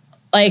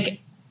like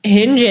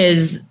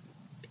Hinge's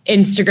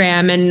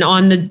Instagram and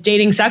on the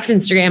Dating Sucks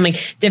Instagram,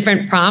 like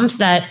different prompts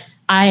that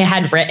I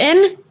had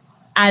written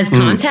as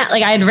content,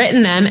 like I had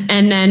written them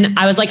and then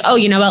I was like, oh,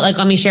 you know what? Like,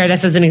 let me share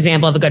this as an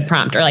example of a good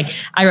prompt. Or like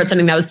I wrote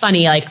something that was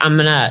funny. Like I'm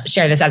going to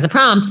share this as a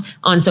prompt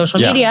on social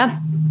media.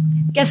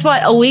 Guess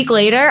what? A week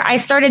later, I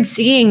started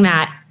seeing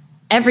that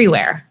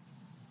everywhere.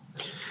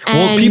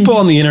 Well, people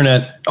on the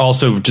internet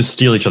also just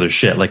steal each other's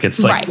shit. Like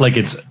it's like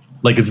it's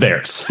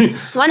theirs.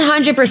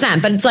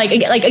 100%. But it's like,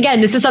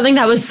 again, this is something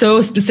that was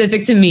so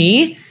specific to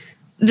me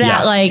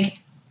that like,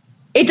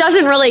 it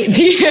doesn't relate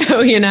to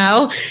you, you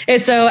know?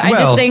 And so I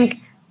just think,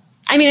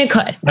 I mean, it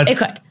could. That's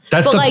but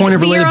the point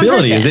of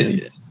relatability, is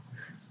it?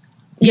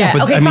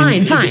 Yeah. Okay,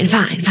 fine.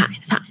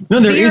 No,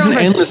 there is an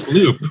endless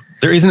loop.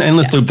 There is an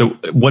endless loop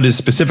that what is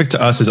specific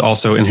to us is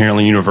also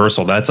inherently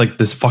universal. That's like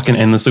this fucking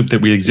endless loop that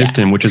we exist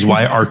in, which is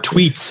why our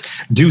tweets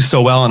do so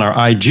well on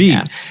our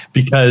IG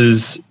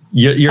because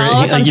you're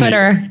follow us on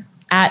Twitter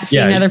at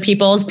Seeing Other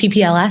People's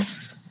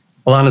PPLS.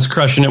 Alana's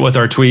crushing it with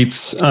our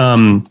tweets.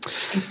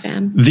 Thanks,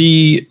 fam.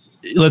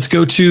 Let's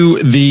go to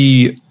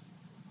the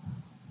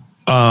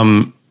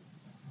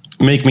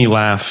make me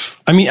laugh.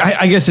 I mean,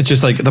 I guess it's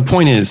just like the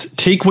point is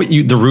take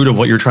the root of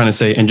what you're trying to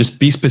say and just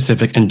be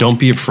specific and don't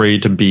be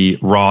afraid to be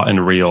raw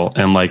and real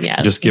and like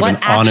just give an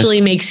honest what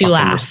actually makes you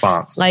laugh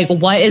response. Like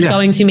what is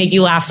going to make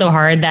you laugh so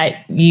hard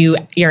that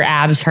your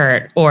abs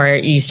hurt or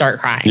you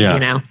start crying, you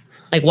know?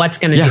 Like what's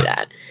going to do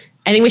that?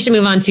 I think we should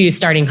move on to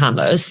starting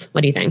combos.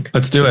 What do you think?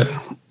 Let's do it.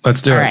 All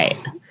right.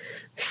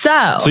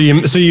 So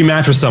you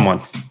match with someone.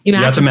 You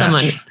match with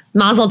someone.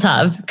 Mazel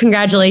tov.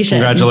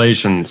 Congratulations. We're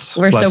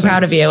Blessings. So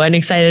proud of you and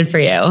excited for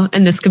you.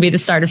 And this could be the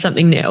start of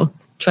something new.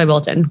 Troy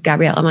Bolton,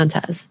 Gabriela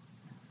Montez.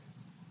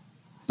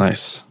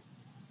 Nice.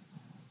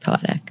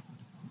 Poetic.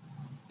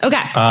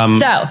 Okay.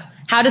 So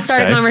how to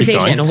start a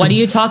conversation. What do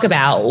you talk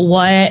about?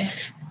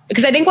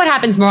 Because I think what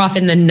happens more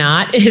often than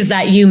not is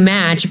that you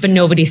match, but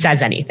nobody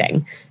says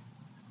anything.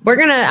 I'm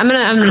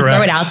gonna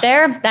throw it out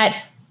there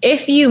that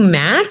if you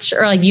match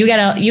or like you get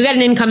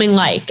an incoming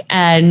like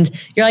and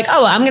you're like,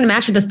 oh, I'm gonna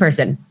match with this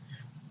person.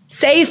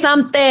 Say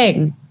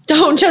something.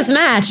 Don't just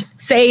match.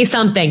 Say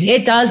something.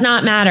 It does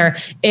not matter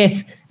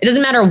it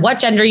doesn't matter what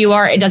gender you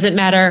are. It doesn't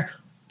matter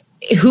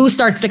who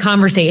starts the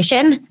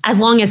conversation as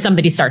long as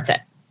somebody starts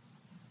it.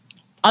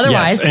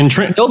 Otherwise,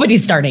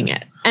 nobody's starting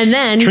it. And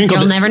then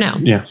you'll never know.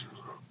 Yeah.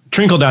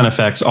 Trickle down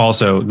effects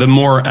also, the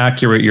more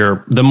accurate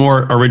the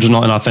more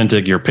original and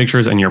authentic your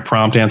pictures and your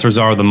prompt answers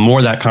are, the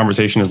more that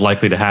conversation is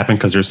likely to happen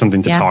because there's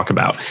something to talk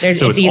about.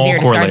 So it's easier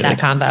to start that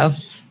combo.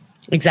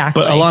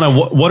 Exactly. But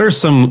Alana, what are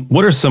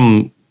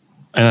some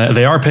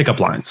they are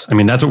pickup lines. I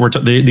mean, that's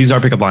what these are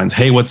pickup lines.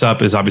 Hey, what's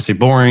up is obviously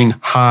boring.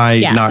 Hi,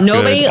 not good.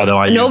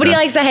 Nobody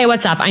likes the hey,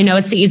 what's up. I know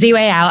it's the easy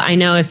way out. I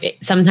know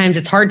sometimes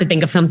it's hard to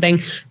think of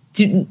something.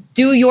 Do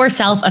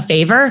yourself a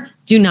favor.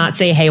 Do not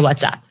say, hey,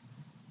 what's up.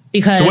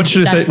 Because so what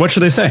should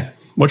they say?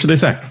 What should they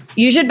say?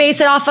 You should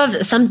base it off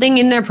of something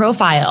in their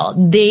profile.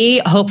 They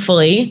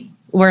hopefully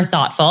were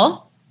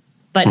thoughtful,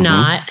 but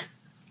not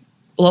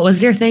what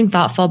was your thing?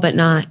 Thoughtful, but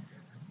not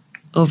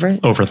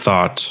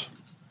overthought.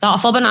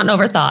 Thoughtful, but not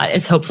overthought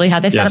is hopefully how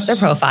they set up their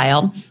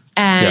profile.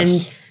 And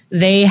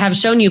they have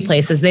shown you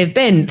places they've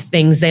been,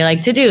 things they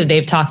like to do.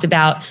 They've talked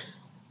about,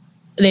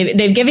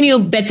 they've given you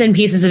bits and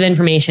pieces of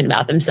information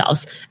about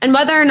themselves. And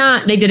whether or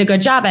not they did a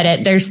good job at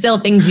it, there's still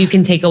things you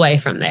can take away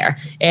from there.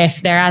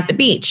 If they're at the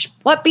beach,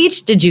 what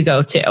beach did you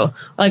go to?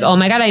 Like, oh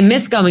my God, I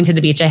miss going to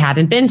the beach. I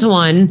haven't been to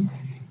one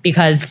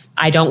because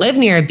I don't live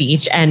near a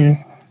beach and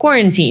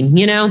quarantine,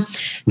 you know?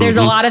 There's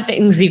a lot of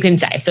things you can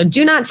say. So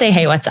do not say,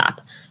 hey, what's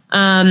up?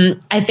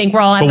 I think we're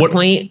all at the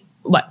point.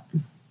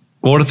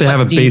 What if they have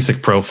a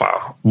basic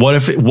profile? What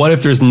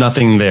if there's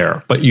nothing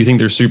there, but you think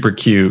they're super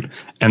cute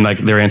and like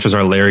their answers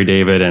are Larry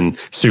David and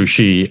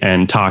sushi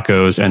and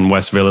tacos and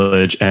West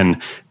Village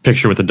and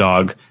picture with the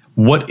dog?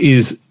 What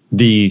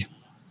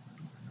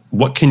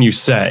can you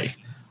say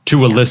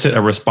to elicit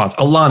a response?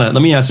 Alana,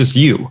 let me ask just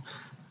you.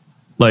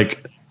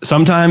 Like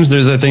sometimes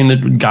there's a thing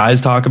that guys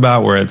talk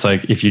about where it's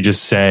like, if you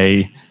just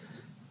say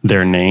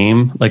their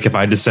name, like if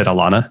I just said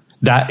Alana,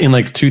 that in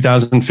like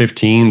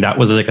 2015, that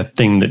was like a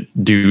thing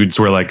that dudes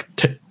were like,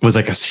 was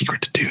like a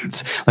secret to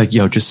dudes. Like,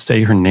 yo, just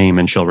say her name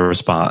and she'll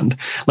respond.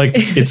 Like,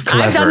 it's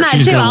clever. I've done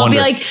that too. I'll be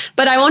like,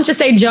 but I won't just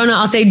say Jonah.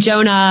 I'll say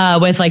Jonah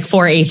with like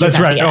 4 H's. That's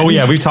right. Oh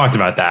yeah. We've talked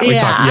about that.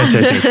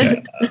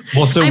 Yes.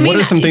 Well, so what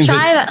are some things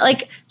try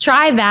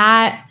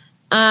that.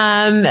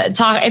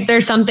 Talk if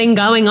there's something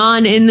going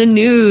on in the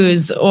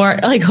news or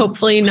like,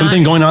 hopefully not.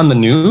 Something going on in the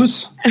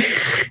news?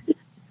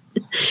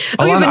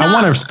 Alana, I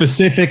want a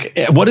specific,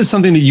 what is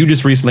something that you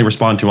just recently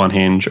responded to on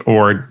Hinge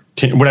or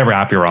whatever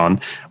app you're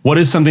on? What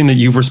is something that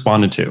you've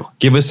responded to?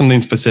 Give us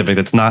something specific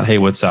that's not, hey,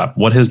 what's up?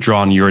 What has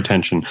drawn your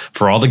attention?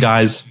 For all the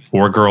guys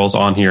or girls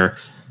on here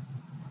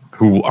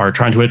who are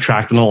trying to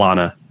attract an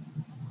Alana,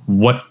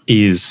 what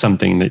is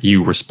something that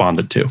you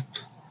responded to?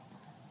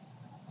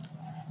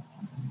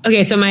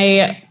 Okay, so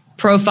my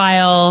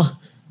profile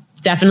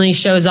definitely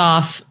shows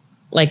off,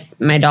 like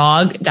my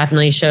dog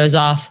definitely shows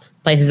off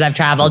places I've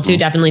traveled to,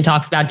 definitely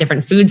talks about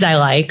different foods I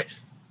like,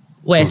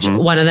 which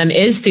one of them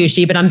is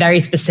sushi, but I'm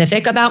very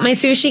specific about my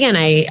sushi and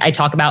I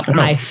talk about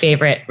my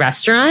favorite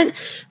restaurant.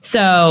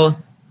 So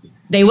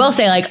they will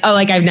say like, oh,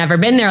 like I've never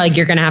been there. Like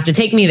you're going to have to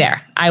take me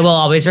there. I will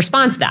always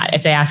respond to that.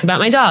 If they ask about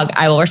my dog,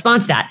 I will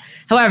respond to that.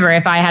 However,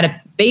 if I had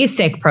a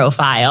basic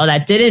profile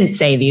that didn't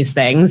say these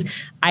things,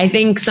 I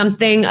think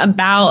something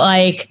about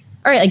like,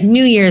 all right, like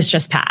New Year's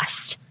just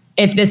passed.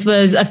 If this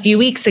was a few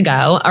weeks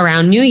ago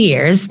around New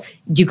Year's,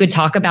 you could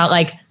talk about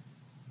like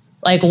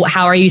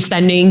how are you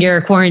spending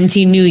your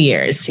quarantine New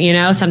Year's, you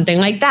know, something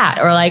like that.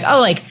 Or like,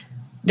 oh, like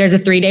there's a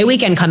 3-day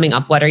weekend coming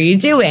up. What are you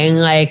doing?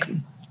 Like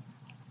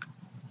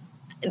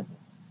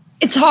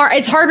it's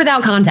hard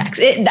without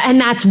context.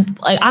 And that's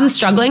like, I'm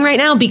struggling right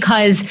now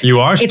because you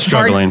are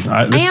struggling.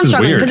 I am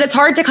struggling because it's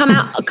hard to come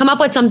up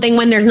with something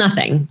when there's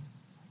nothing.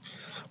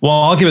 Well,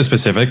 I'll give a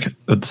specific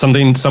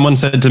something someone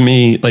said to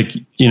me, like,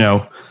 you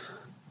know,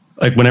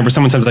 like whenever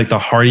someone says like the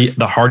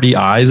hearty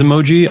eyes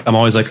emoji, I'm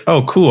always like,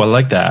 oh, cool. I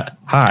like that.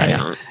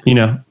 Hi. You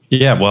know?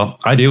 Yeah, well,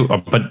 I do,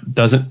 but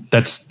that's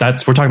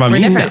we're talking about me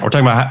now. We're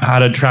talking about how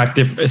to attract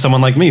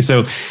someone like me.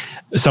 So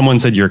someone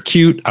said you're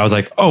cute. I was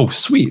like, oh,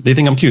 sweet. They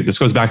think I'm cute. This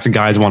goes back to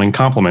guys wanting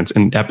compliments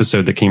in the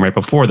episode that came right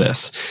before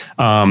this.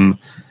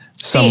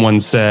 Someone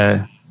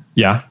said,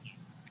 yeah.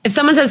 If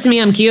someone says to me,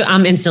 I'm cute,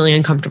 I'm instantly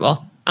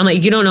uncomfortable. I'm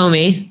like, you don't know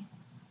me.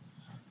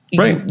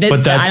 Right.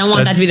 But I don't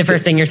want that to be the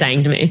first thing you're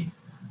saying to me.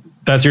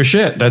 That's your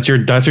shit. That's your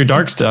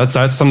dark stuff.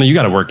 That's something you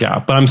got to work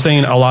out. But I'm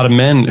saying a lot of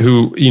men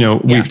who, you know,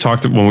 we've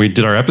talked when we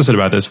did our episode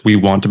about this, we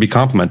want to be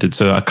complimented.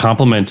 So a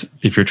compliment,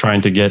 if you're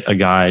trying to get a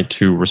guy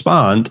to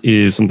respond,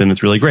 is something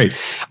that's really great.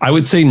 I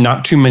would say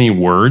not too many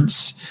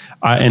words.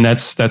 And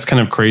that's kind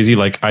of crazy.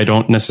 Like I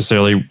don't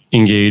necessarily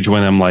engage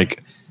when I'm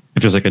like,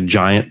 if there's like a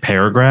giant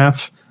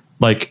paragraph,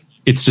 like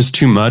it's just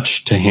too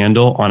much to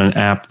handle on an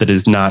app that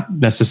is not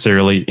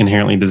necessarily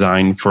inherently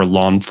designed for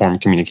long form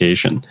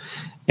communication.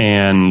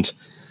 And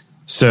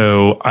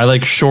so I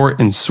like short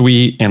and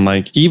sweet, and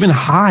like even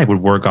hi would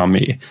work on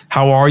me.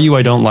 How are you?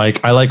 I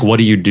like, what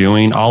are you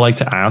doing? I'll like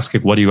to ask,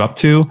 like, what are you up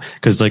to?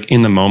 Because like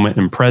in the moment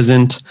and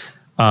present,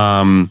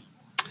 I'll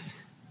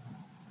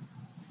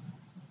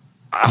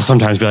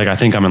sometimes be like, I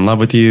think I'm in love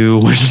with you,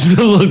 which is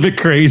a little bit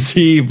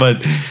crazy,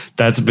 but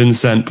that's been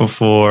sent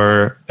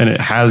before and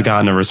it has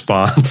gotten a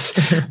response.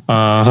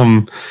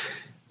 I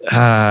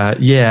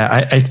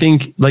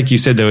think like you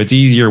said, though, it's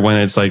easier when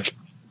it's like,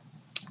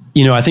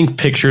 you know, I think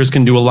pictures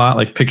can do a lot.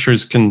 Like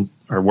pictures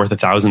are worth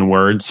 1,000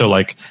 words. So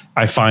like,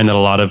 I find that a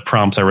lot of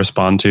prompts I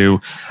respond to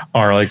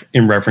are like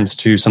in reference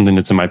to something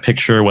that's in my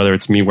picture, whether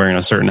it's me wearing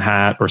a certain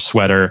hat or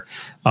sweater.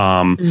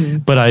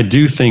 But I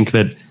do think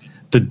that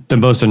the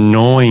most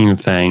annoying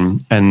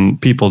thing, and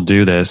people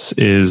do this,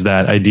 is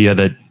that idea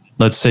that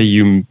let's say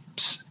you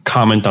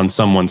comment on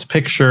someone's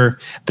picture,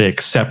 they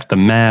accept the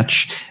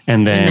match,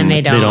 and then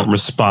they don't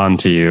respond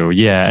to you.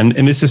 Yeah.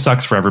 And this just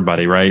sucks for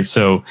everybody. Right.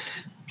 So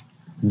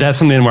that's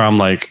something where I'm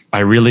like,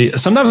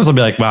 sometimes I'll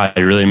be like, wow,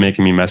 you're really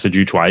making me message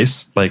you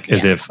twice, like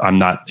as if I'm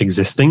not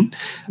existing.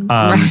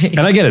 Right.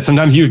 And I get it.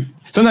 Sometimes you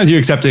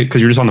accept it because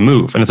you're just on the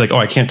move and it's like, oh,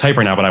 I can't type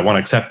right now, but I want to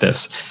accept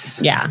this.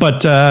 Yeah.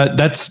 But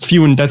that's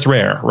few and that's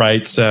rare.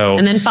 Right. So,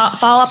 and then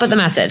follow up with the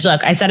message.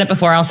 Look, I said it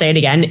before, I'll say it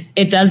again.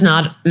 It does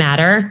not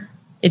matter.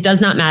 It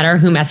does not matter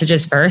who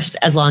messages first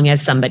as long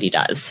as somebody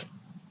does.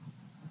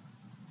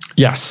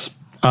 Yes,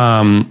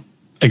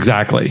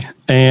 exactly.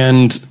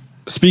 And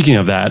speaking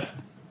of that,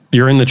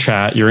 you're in the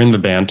chat, you're in the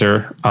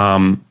banter.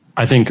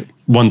 I think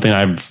one thing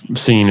I've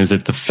seen is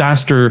that the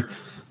faster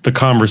the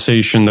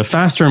conversation, the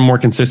faster and more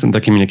consistent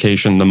the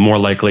communication, the more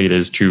likely it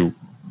is to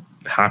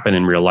happen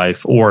in real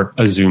life or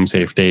a Zoom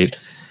safe date.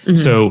 Mm-hmm.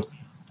 So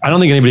I don't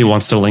think anybody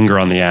wants to linger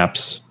on the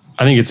apps.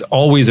 I think it's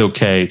always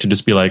okay to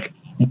just be like,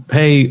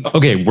 hey,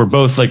 okay, we're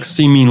both like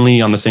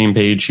seemingly on the same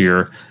page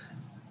here,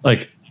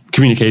 like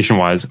communication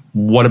wise.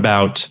 What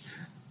about,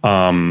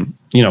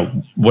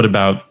 what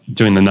about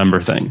doing the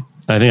number thing?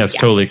 I think that's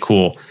totally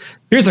cool.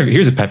 Here's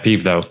a pet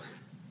peeve though.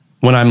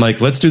 When I'm like,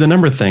 let's do the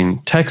number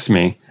thing, text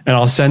me and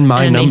I'll send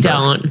my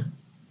number.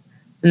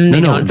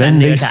 Then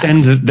they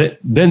send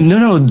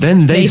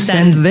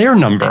their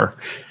number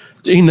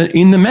in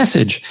the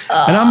message.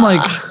 And I'm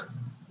like,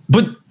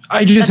 but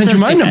I just sent you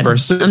my number.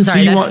 So, I'm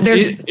sorry.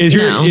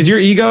 Is your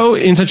ego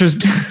in such a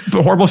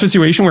horrible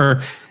situation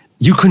where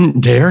you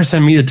couldn't dare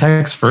send me the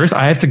text first?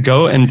 I have to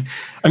go and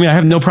I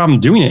have no problem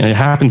doing it. And it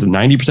happens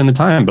 90% of the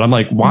time, but I'm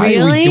like, why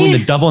are we doing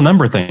the double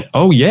number thing?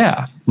 Oh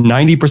yeah.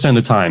 90% of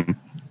the time.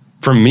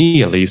 For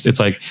me, at least, it's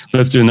like,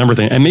 let's do the number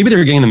thing. And maybe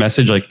they're getting the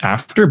message like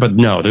after, but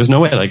no, there's no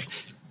way. Like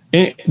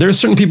there's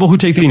certain people who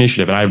take the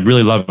initiative and I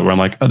really love it where I'm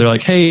like, they're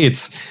like, hey,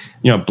 it's,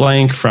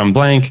 blank from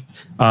blank.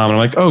 And I'm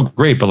like, oh,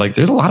 great. But like,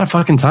 there's a lot of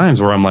fucking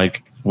times where I'm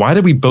like, why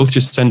did we both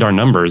just send our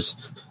numbers?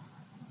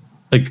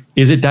 Like,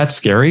 is it that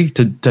scary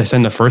to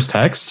send the first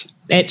text?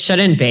 It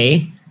shouldn't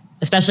be,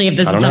 especially if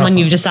this is someone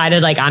you've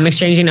decided like I'm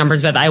exchanging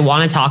numbers with. I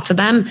want to talk to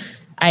them.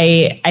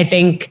 I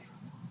think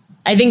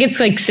it's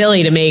like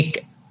silly to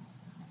make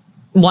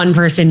one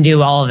person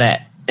do all of it.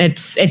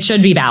 It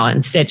should be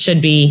balanced. It should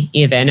be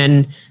even.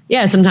 And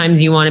yeah, sometimes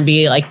you want to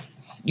be like,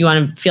 you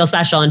want to feel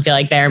special and feel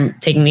like they're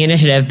taking the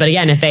initiative. But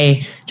again, if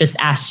they just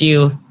asked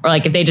you, or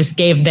like if they just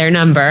gave their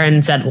number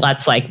and said,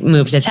 let's like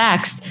move to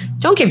text,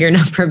 don't give your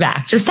number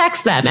back. Just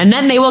text them and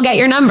then they will get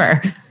your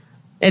number.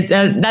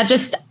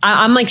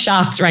 I'm like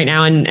shocked right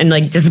now and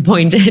like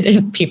disappointed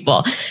in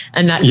people.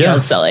 And that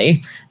feels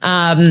silly.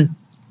 And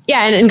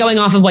going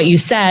off of what you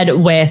said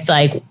with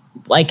like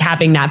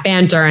having that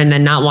banter and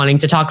then not wanting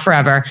to talk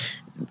forever.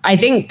 I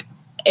think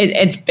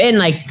it's been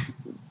like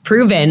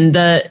proven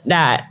that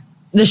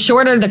the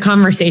shorter the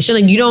conversation,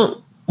 like you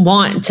don't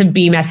want to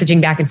be messaging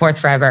back and forth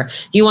forever.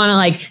 You want to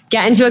like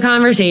get into a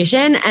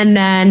conversation and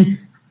then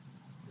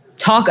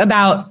talk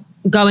about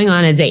going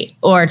on a date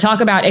or talk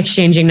about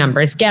exchanging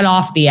numbers, get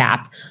off the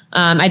app.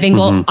 I think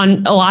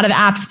on a lot of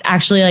apps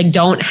actually like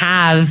don't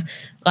have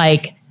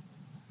like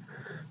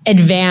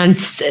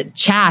advanced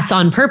chats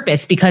on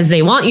purpose because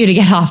they want you to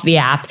get off the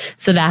app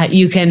so that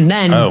you can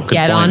then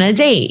get on a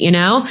date,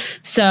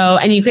 So,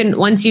 and you can,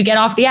 once you get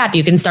off the app,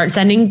 you can start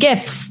sending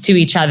gifts to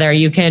each other.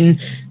 You can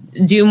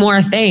do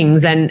more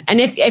things. And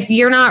if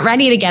you're not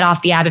ready to get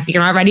off the app, if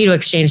you're not ready to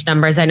exchange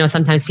numbers, I know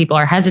sometimes people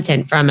are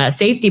hesitant from a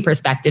safety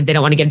perspective. They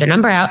don't want to give their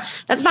number out.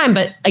 That's fine.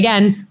 But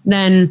again,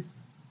 then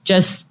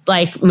just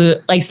like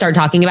start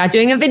talking about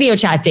doing a video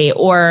chat date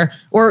or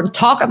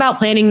talk about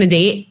planning the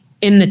date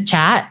in the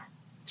chat,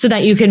 so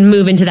that you can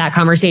move into that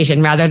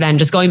conversation rather than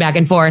just going back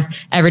and forth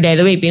every day of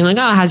the week, being like,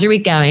 oh, how's your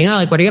week going? Oh,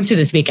 like, what are you up to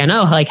this weekend?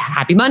 Oh, like,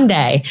 happy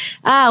Monday.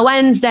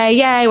 Wednesday.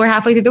 Yay, we're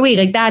halfway through the week.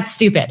 Like, that's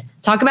stupid.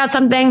 Talk about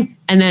something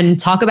and then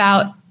talk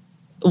about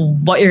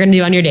what you're going to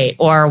do on your date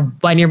or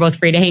when you're both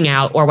free to hang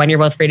out or when you're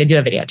both free to do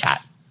a video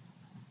chat.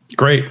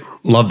 Great.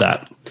 Love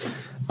that.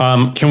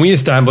 Can we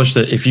establish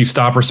that if you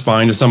stop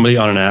responding to somebody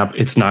on an app,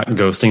 it's not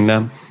ghosting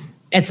them?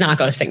 It's not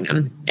ghosting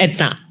them. It's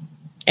not.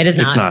 It is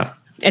not. It's not.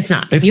 It's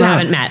not. It's you not.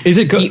 Haven't met. Is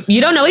it? You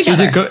don't know each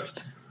other.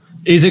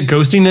 Is it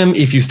ghosting them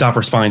if you stop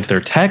responding to their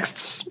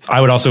texts?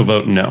 I would also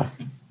vote no.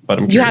 But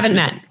I'm you haven't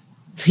met.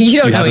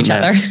 You don't know each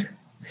other.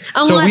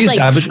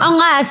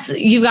 Unless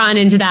you've gotten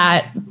into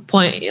that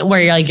point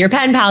where you're like your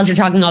pen pals, you're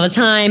talking all the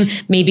time.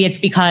 Maybe it's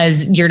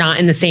because you're not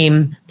in the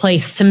same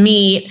place to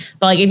meet.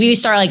 But like if you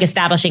start like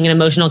establishing an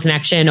emotional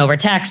connection over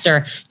text,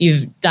 or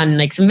you've done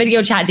like some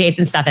video chat dates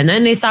and stuff, and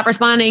then they stop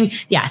responding.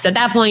 Yes, at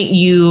that point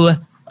you're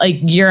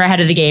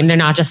ahead of the game. They're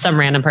not just some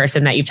random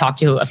person that you've talked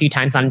to a few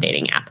times on a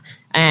dating app.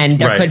 And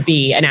there could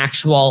be an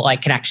actual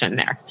like connection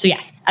there. So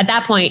yes, at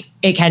that point,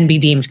 it can be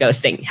deemed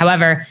ghosting.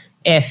 However,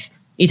 if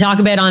you talk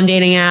a bit on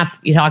dating app,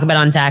 you talk a bit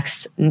on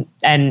text,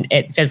 and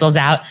it fizzles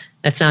out,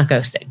 that's not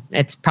ghosting.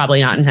 It's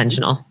probably not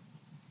intentional.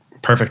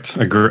 Perfect.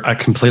 I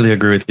completely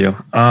agree with you.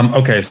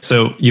 Okay,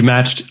 so you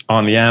matched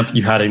on the app.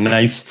 You had a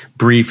nice,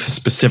 brief,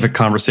 specific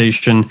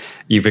conversation.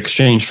 You've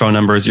exchanged phone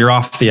numbers. You're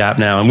off the app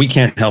now, and we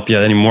can't help you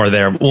anymore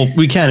there. Well,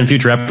 we can in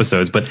future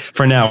episodes, but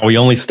for now, we're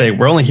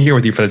only here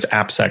with you for this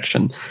app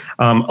section.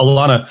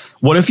 Alana,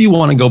 what if you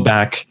want to go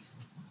back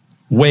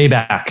way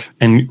back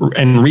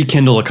and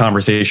rekindle a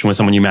conversation with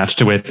someone you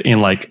matched with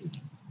in like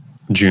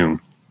June.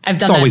 I've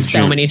done that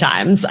so many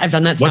times. I've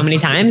done that so many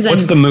times.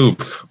 What's the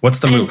move? What's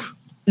the move?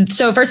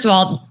 So first of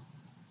all,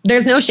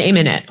 there's no shame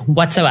in it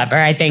whatsoever.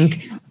 I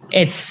think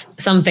it's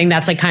something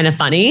that's like kind of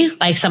funny.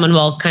 Like someone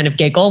will kind of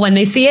giggle when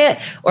they see it,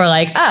 or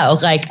like, oh,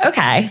 like,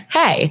 okay,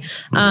 hey.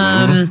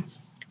 And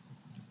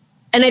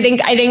I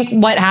think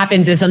what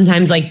happens is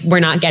sometimes like we're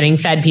not getting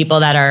fed people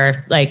that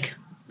are like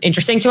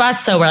interesting to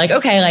us. So we're like,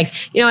 okay, like,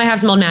 you know, I have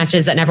some old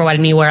matches that never went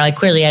anywhere. Like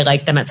clearly I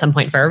liked them at some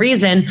point for a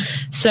reason.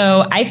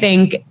 So I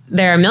think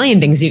there are a million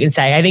things you can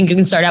say. I think you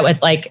can start out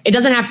with like, it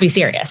doesn't have to be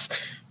serious.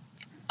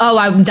 Oh,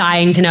 I'm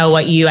dying to know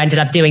what you ended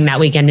up doing that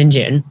weekend in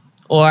June.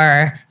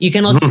 Or you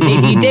can look,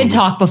 if you did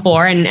talk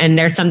before and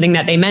there's something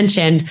that they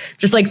mentioned,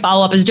 just like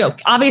follow up as a joke.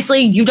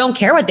 Obviously you don't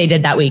care what they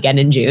did that weekend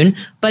in June,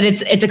 but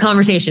it's a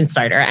conversation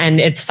starter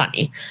and it's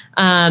funny.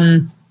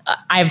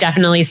 I've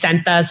definitely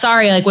sent the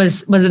sorry, like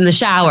was in the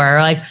shower, or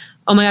like,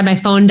 oh my God, my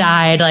phone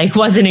died, like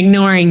wasn't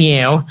ignoring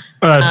you. Oh,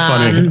 that's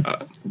funny.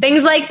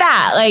 Things like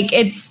that. Like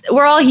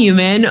we're all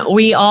human.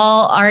 We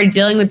all are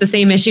dealing with the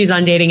same issues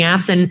on dating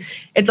apps. And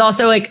it's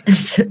also like,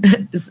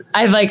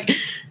 I've like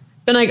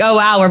been like, oh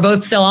wow, we're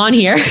both still on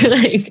here.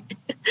 Like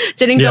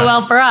didn't go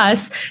well for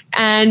us.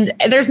 And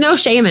there's no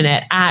shame in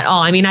it at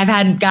all. I mean, I've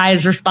had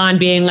guys respond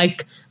being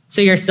like,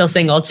 so you're still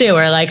single too,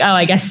 or like, oh,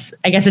 I guess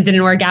it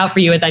didn't work out for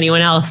you with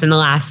anyone else in the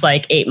last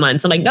like 8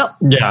 months. I'm like, nope.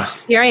 Yeah.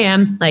 Here I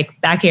am,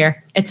 like back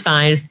here. It's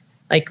fine.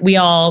 Like we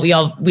all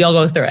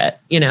go through it.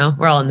 You know,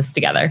 we're all in this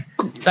together.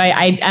 So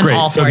I'm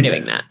all for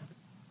doing that.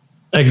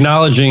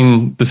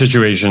 Acknowledging the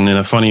situation in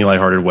a funny,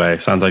 lighthearted way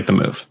sounds like the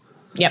move.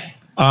 Yep.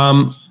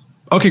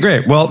 Okay,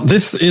 great. Well,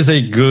 this is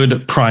a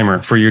good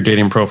primer for your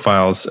dating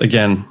profiles.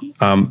 Again,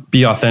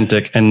 be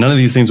authentic, and none of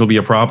these things will be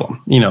a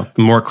problem. You know,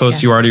 the more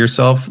close you are to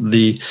yourself,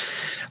 the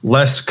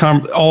less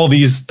all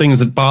these things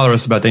that bother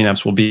us about dating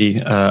apps will be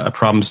a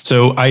problem.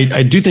 So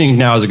I do think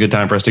now is a good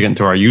time for us to get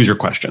into our user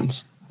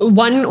questions.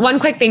 One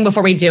quick thing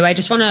before we do, I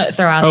just want to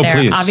throw out there,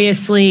 please.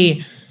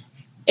 Obviously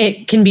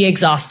it can be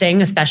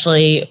exhausting,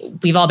 especially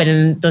we've all been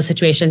in those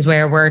situations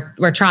where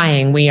we're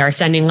trying, we are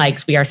sending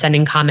likes, we are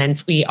sending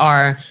comments, we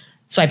are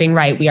swiping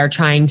right, we are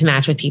trying to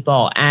match with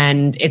people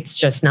and it's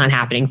just not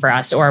happening for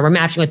us, or we're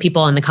matching with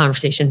people and the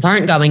conversations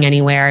aren't going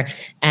anywhere,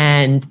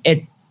 and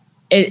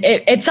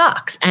it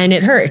sucks and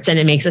it hurts and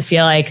it makes us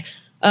feel like,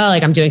 oh,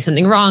 like I'm doing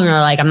something wrong, or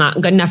like I'm not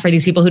good enough for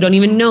these people who don't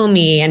even know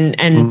me.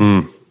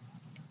 And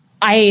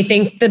I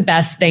think the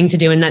best thing to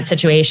do in that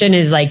situation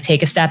is like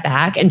take a step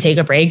back and take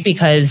a break,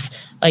 because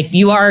like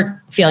you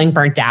are feeling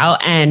burnt out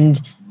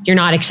and you're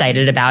not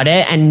excited about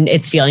it and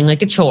it's feeling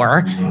like a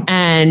chore,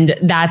 and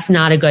that's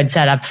not a good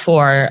setup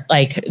for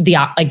like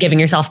giving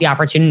yourself the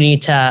opportunity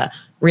to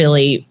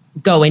really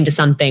go into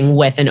something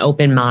with an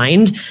open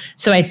mind.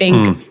 So I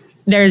think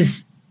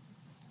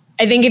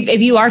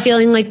if you are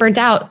feeling like burnt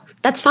out,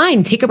 that's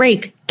fine. Take a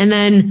break and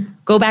then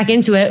go back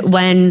into it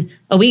when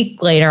a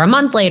week later, a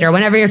month later,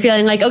 whenever you're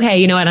feeling like, okay,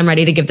 you know what, I'm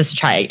ready to give this a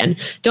try again.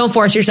 Don't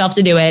force yourself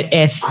to do it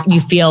if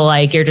you feel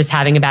like you're just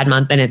having a bad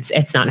month and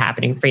it's not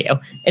happening for you.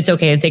 It's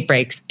okay to take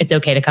breaks. It's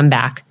okay to come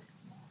back.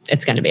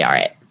 It's going to be all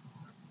right.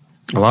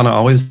 Alana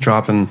always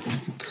dropping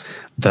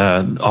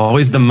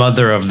always the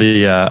mother of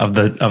the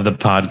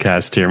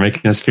podcast here,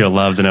 making us feel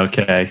loved and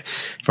okay.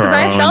 Because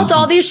I felt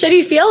all these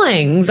shitty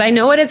feelings. I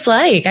know what it's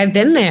like. I've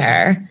been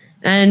there.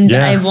 And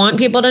I want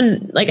people to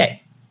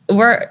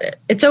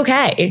it's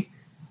okay.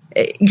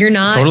 You're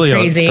not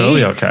crazy. It's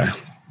totally okay.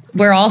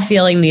 We're all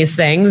feeling these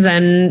things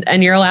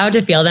and you're allowed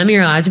to feel them.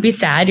 You're allowed to be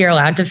sad. You're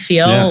allowed to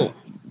feel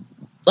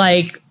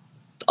like,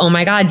 oh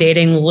my God,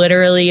 dating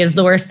literally is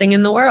the worst thing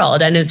in the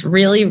world. And it's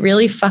really,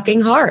 really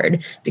fucking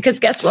hard, because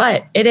guess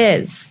what? It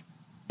is.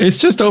 It's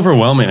just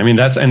overwhelming. I mean,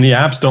 and the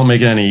apps don't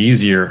make it any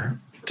easier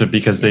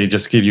because they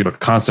just give you a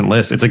constant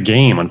list. It's a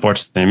game,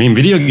 unfortunately. I mean,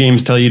 video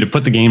games tell you to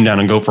put the game down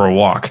and go for a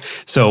walk.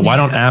 So why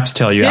don't apps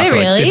tell you after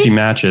like 50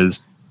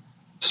 matches?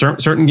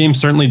 Certain games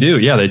certainly do.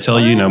 Yeah, they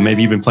tell you,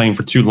 maybe you've been playing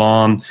for too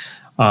long.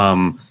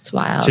 It's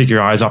wild. Take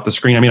your eyes off the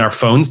screen. I mean, our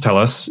phones tell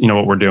us,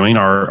 what we're doing.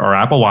 Our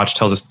Apple Watch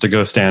tells us to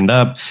go stand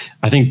up.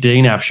 I think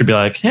dating apps should be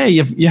like, hey,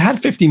 you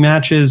had 50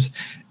 matches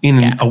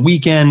in a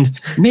weekend.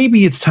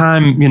 Maybe it's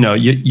time,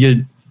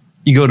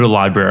 you go to a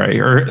library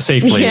or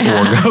Safely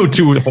or go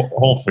to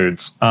Whole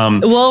Foods.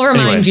 We'll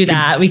remind you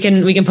that. We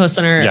can post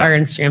on our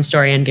Instagram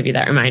story and give you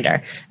that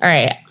reminder. All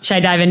right. Should I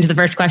dive into the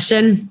first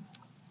question?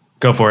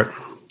 Go for it.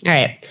 All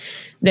right.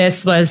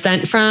 This was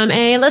sent from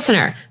a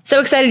listener.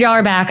 So excited y'all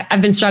are back.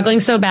 I've been struggling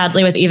so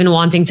badly with even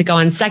wanting to go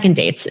on second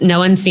dates. No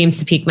one seems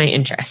to pique my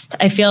interest.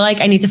 I feel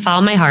like I need to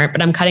follow my heart,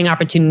 but I'm cutting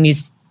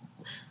opportunities.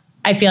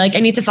 I feel like I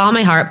need to follow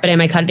my heart, but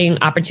am I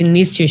cutting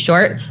opportunities too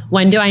short?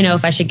 When do I know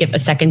if I should give a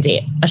second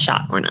date a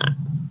shot or not?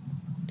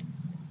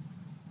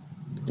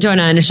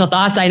 Jonah, initial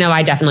thoughts? I know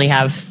I definitely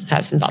have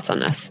some thoughts on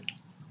this.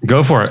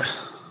 Go for it.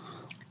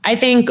 I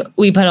think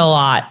we put a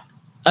lot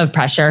of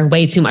pressure,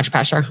 way too much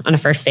pressure on a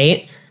first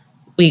date.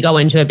 We go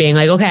into it being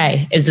like,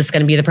 okay, is this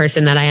going to be the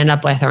person that I end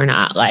up with or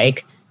not?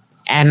 Like,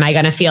 am I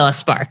going to feel a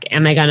spark?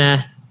 Am I going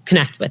to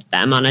connect with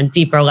them on a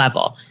deeper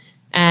level.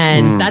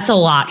 And that's a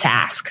lot to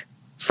ask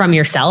from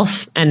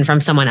yourself and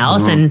from someone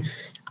else. And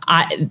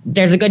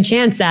there's a good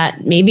chance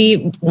that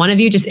maybe one of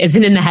you just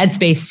isn't in the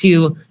headspace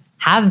to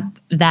have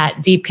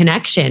that deep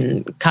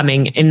connection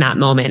coming in that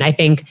moment. I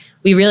think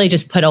we really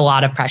just put a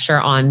lot of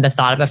pressure on the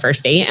thought of a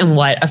first date. And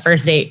what a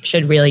first date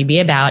should really be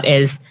about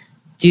is,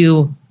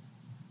 do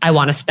I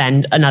want to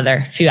spend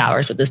another few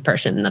hours with this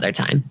person another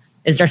time?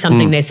 Is there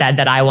something they said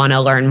that I want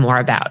to learn more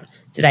about?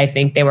 Did I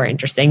think they were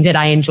interesting? Did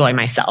I enjoy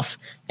myself?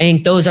 I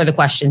think those are the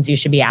questions you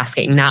should be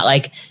asking, not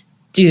like,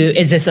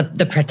 is this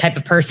the type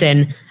of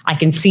person I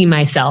can see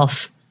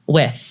myself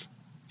with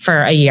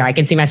for a year? I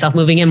can see myself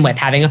moving in with,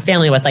 having a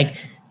family with. Like,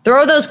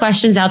 throw those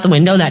questions out the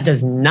window. That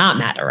does not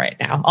matter right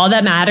now. All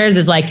that matters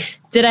is like,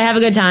 did I have a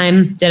good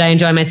time? Did I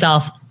enjoy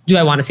myself? Do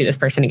I want to see this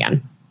person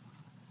again?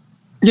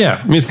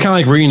 Yeah. I mean, it's kind of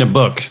like reading a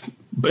book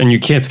and you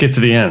can't skip to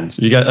the end.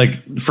 You got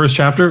like first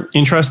chapter,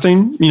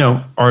 interesting,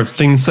 are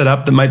things set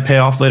up that might pay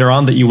off later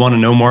on that you want to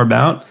know more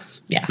about?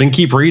 Yeah. Then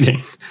keep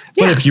reading.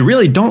 But if you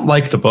really don't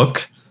like the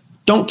book,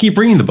 don't keep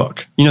reading the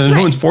book.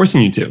 No one's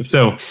forcing you to.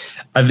 So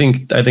I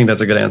think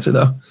that's a good answer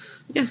though.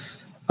 Yeah.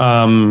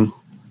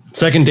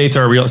 Second dates,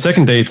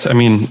 I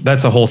mean,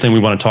 that's a whole thing we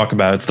want to talk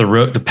about. It's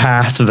the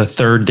path to the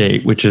third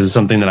date, which is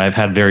something that I've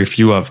had very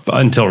few of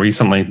until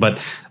recently. But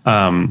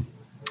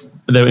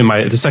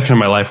the section of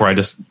my life where I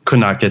just could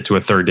not get to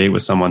a third date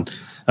with someone,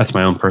 that's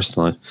my own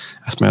personal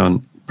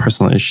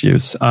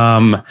issues.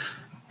 Here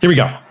we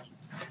go.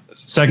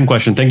 Second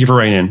question. Thank you for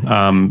writing in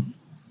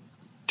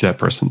to that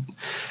person.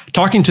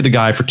 Talking to the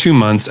guy for 2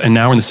 months and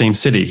now we're in the same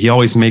city. He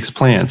always makes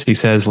plans. He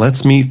says,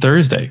 let's meet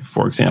Thursday,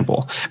 for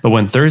example. But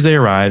when Thursday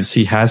arrives,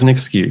 he has an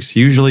excuse.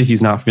 Usually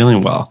he's not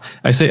feeling well.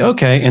 I say,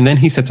 okay. And then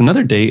he sets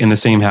another date and the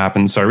same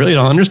happens. So I really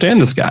don't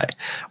understand this guy.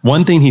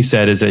 One thing he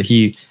said is that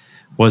he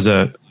was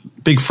a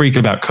big freak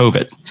about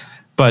COVID.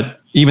 But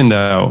even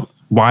though,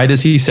 why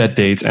does he set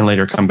dates and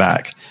later come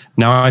back?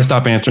 Now I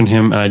stop answering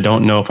him and I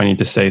don't know if I need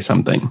to say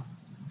something.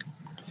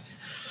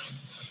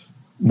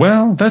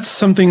 Well, that's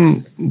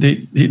something,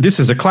 this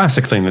is a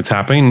classic thing that's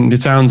happening.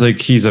 It sounds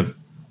like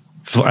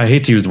I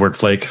hate to use the word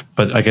flake,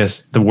 but I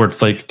guess the word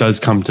flake does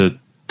come to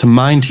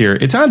mind here.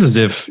 It sounds as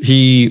if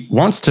he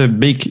wants to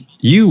make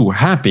you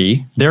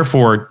happy,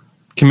 therefore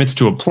commits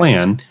to a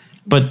plan,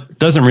 but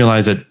doesn't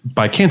realize that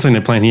by canceling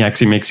the plan, he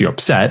actually makes you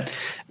upset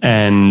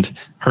and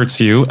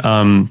hurts you.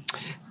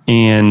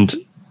 And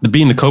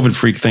being the COVID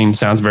freak thing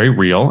sounds very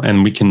real,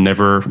 and we can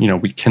never,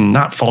 we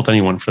cannot fault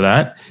anyone for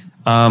that.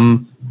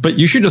 But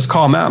you should just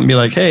call him out and be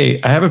like, hey,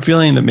 I have a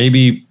feeling that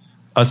maybe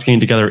us getting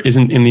together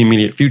isn't in the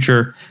immediate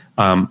future.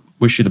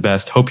 Wish you the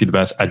best. Hope you the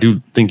best. I do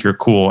think you're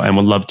cool and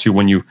would love to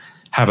when you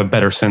have a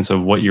better sense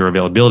of what your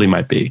availability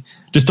might be.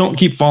 Just don't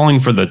keep falling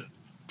for the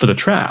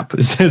trap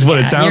is what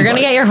it sounds like. You're going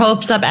to get your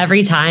hopes up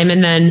every time.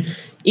 And then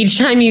each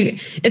time you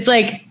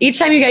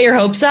get your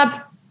hopes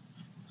up,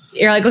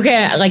 you're like,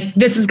 okay, like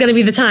this is going to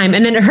be the time.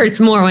 And then it hurts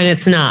more when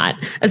it's not,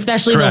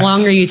 especially Correct. The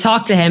longer you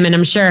talk to him. And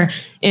I'm sure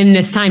in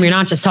this time, you're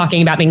not just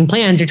talking about making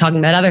plans, you're talking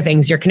about other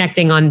things. You're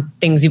connecting on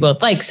things you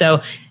both like.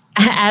 So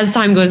as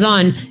time goes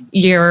on,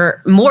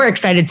 you're more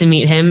excited to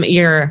meet him.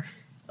 You're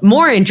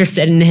more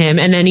interested in him.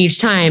 And then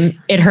each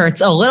time it hurts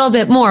a little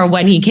bit more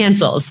when he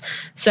cancels.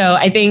 So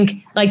I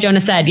think, like Jonah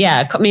said,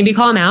 maybe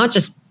call him out.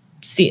 Just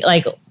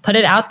put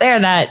it out there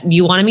that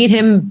you want to meet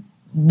him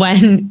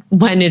when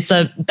it's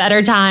a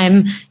better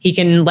time. He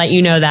can let you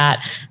know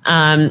that.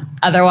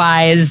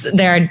 Otherwise,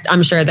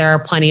 I'm sure there are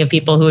plenty of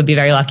people who would be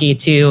very lucky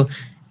to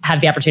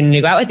have the opportunity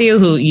to go out with you,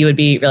 who you would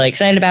be really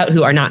excited about,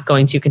 who are not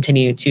going to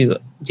continue to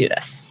do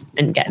this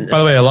and get in this. By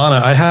the way,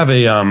 Alana, I have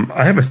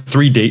a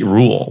 3-date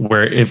rule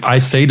where if I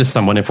say to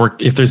someone, if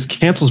there's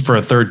cancels for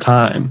a third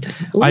time,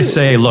 Ooh. I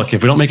say, look,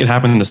 if we don't make it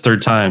happen this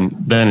third time,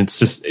 then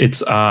let's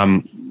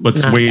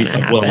wait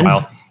a little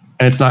while.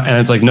 And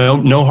it's like,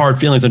 no hard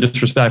feelings and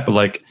disrespect, but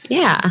like,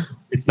 yeah,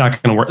 it's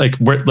not going to work. Like,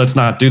 let's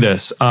not do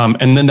this.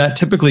 And then that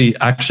typically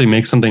actually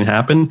makes something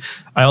happen.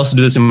 I also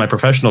do this in my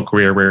professional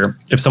career where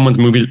if someone's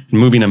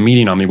moving a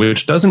meeting on me,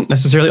 which doesn't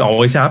necessarily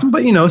always happen,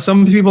 but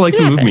some people like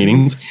to move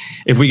meetings.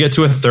 If we get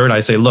to a third,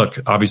 I say, look,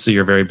 obviously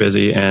you're very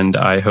busy and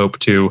I hope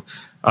to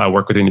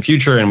work with you in the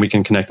future and we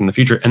can connect in the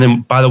future. And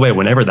then, by the way,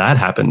 whenever that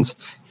happens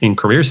in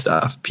career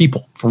stuff,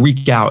 people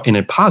freak out in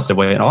a positive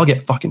way. And I'll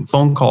get fucking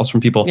phone calls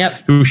from people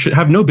who should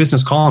have no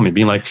business calling me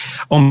being like,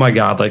 oh my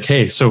God, like,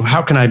 hey, so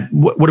how can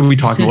what are we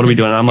talking? What are we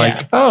doing? And I'm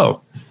like,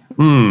 So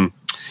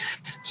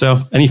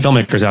any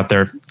filmmakers out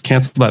there,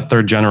 cancel that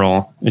third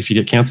general. If you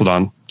get canceled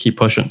on, keep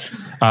pushing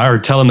or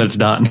tell them that it's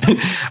done.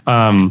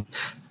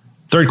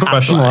 Third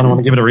question. I want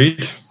to give it a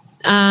read.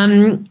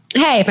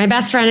 Hey, my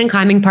best friend and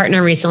climbing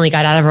partner recently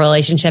got out of a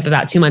relationship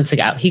about 2 months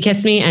ago. He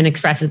kissed me and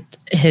expressed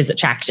his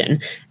attraction.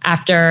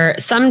 After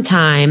some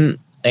time,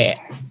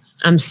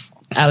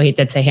 he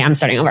did say, hey, I'm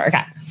starting over.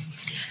 Okay.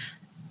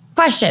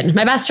 Question.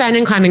 My best friend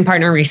and climbing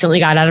partner recently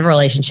got out of a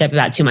relationship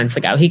about 2 months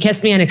ago. He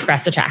kissed me and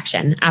expressed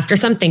attraction. After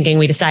some thinking,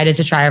 we decided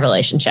to try a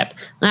relationship.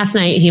 Last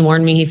night, he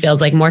warned me he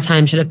feels like more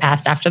time should have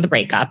passed after the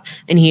breakup,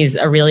 and he's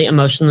a really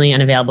emotionally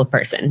unavailable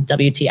person.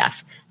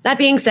 WTF. That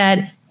being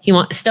said, he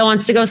still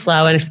wants to go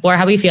slow and explore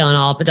how we feel and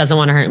all, but doesn't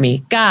want to hurt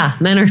me. Gah,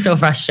 men are so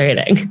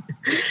frustrating.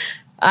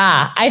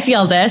 I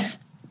feel this.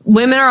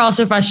 Women are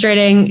also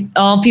frustrating.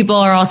 All people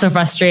are also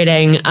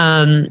frustrating.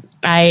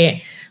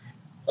 I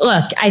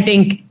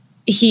think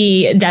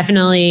he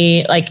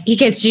definitely, he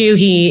kissed you.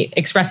 He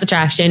expressed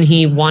attraction.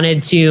 He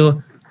wanted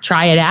to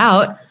try it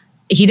out.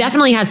 He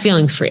definitely has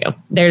feelings for you.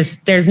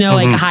 There's no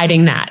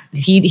hiding that.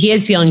 He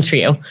has feelings for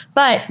you,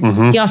 but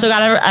he also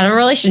got out of a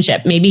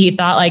relationship. Maybe he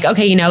thought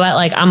okay, you know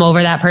what? I'm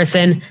over that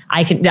person.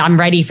 I'm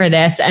ready for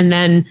this. And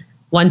then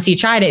once he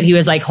tried it, he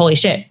was like, holy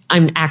shit,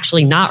 I'm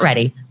actually not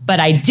ready, but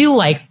I do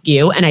like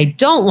you and I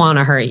don't want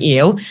to hurt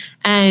you.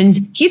 And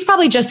he's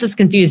probably just as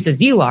confused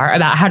as you are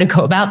about how to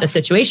go about the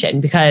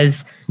situation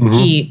because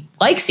he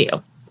likes you,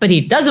 but he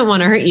doesn't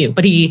want to hurt you,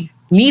 but he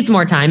needs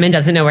more time and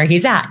doesn't know where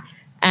he's at.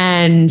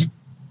 And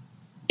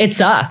it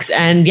sucks.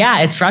 And yeah,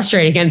 it's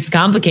frustrating and it's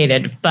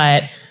complicated,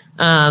 but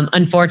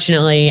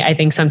unfortunately, I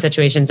think some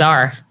situations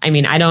are. I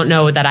mean, I don't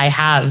know that I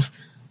have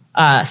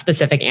a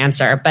specific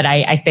answer, but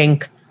I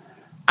think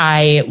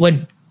I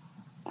would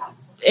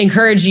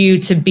encourage you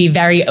to be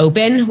very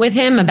open with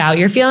him about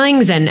your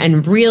feelings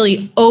and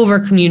really over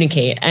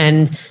communicate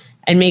and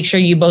make sure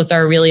you both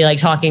are really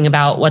talking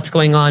about what's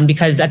going on,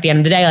 because at the end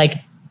of the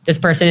day, this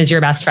person is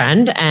your best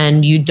friend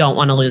and you don't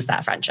want to lose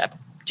that friendship.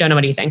 Jonah,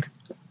 what do you think?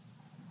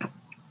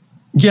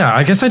 Yeah,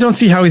 I guess I don't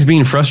see how he's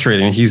being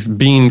frustrating. He's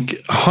being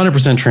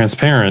 100%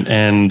 transparent.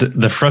 And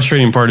the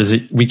frustrating part is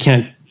that we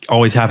can't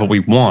always have what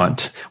we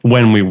want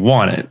when we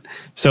want it.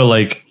 So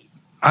I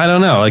don't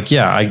know.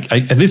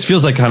 This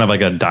feels like kind of like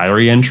a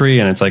diary entry.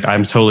 And it's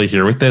I'm totally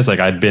here with this.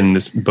 I've been in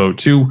this boat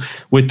too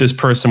with this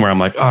person where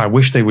I'm oh, I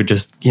wish they would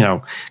just,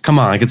 come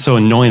on. It's so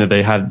annoying that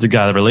they had to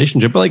get out of a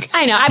relationship. But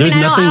I know. I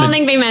don't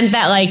think they meant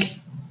that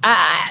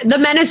the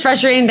men is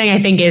frustrating thing,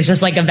 I think, is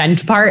just a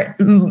vent part.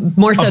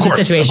 More so the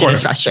situation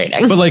is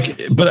frustrating. But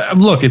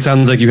look, it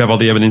sounds like you have all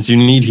the evidence you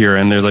need here.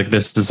 And there's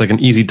this is an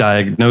easy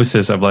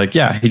diagnosis of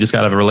yeah, he just got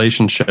out of a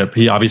relationship.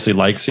 He obviously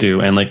likes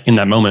you. And in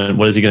that moment,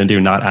 what is he going to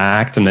do? Not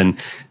act. And then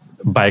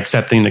by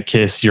accepting the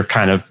kiss, you're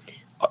kind of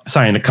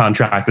signing the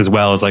contract as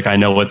well as I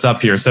know what's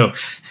up here. So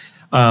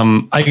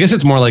I guess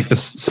it's more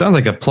this sounds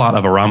like a plot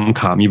of a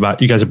rom-com. You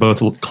guys are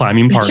both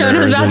climbing partners.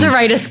 Jonah's about to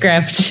write a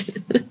script.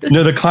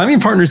 No, the climbing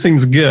partner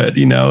thing's good,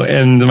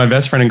 and my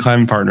best friend and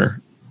climbing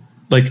partner,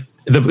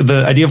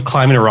 the idea of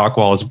climbing a rock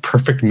wall is a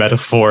perfect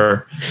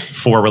metaphor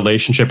for a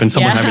relationship and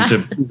someone having to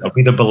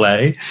be the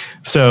belay.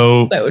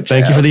 So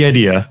thank you for the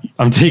idea.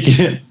 I'm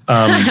taking it.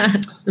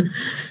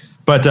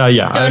 But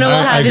yeah, Jonah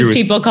will have his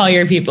people call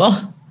your people.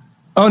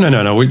 Oh,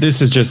 no.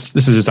 This is just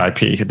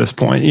IP at this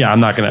point. Yeah, I'm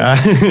not going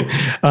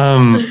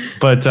to,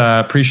 but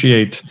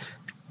appreciate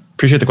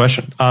the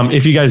question.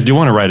 If you guys do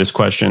want to write us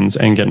questions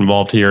and get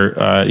involved here,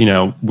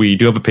 we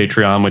do have a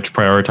Patreon, which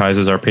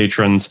prioritizes our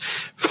patrons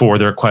for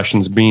their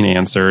questions being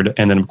answered.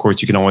 And then of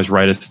course you can always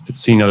write us at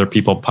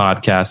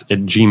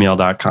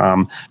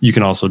seeingotherpeoplepodcast@gmail.com. You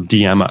can also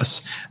DM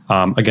us.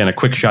 Again, a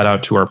quick shout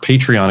out to our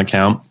Patreon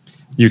account.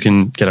 You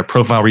can get a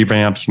profile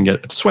revamp. You can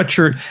get a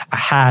sweatshirt, a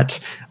hat,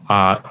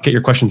 get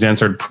your questions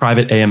answered,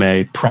 private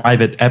AMA,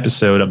 private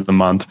episode of the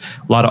month.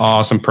 A lot of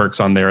awesome perks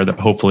on there that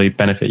hopefully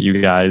benefit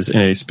you guys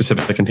in a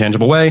specific and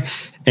tangible way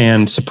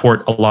and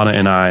support Alana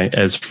and I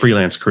as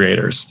freelance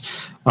creators.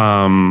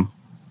 You're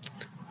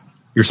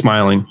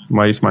smiling.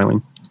 Why are you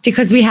smiling?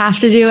 Because we have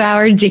to do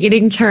our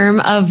dating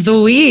term of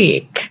the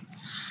week.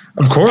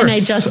 Of course. And I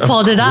just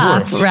pulled it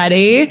up.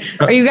 Ready?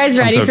 Are you guys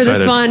ready for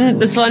this one?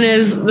 This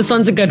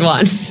one's a good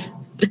one.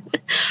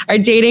 Our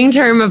dating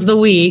term of the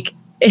week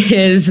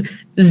is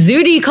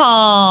Zooty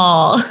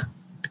call.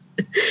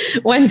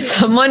 When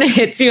someone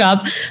hits you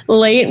up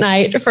late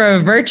night for a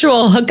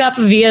virtual hookup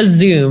via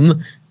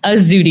Zoom, a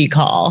Zooty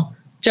call.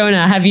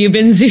 Jonah, have you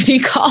been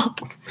Zooty called?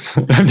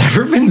 I've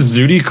never been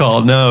Zooty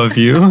called. No, have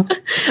you?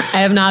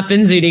 I have not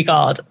been Zooty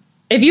called.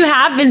 If you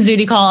have been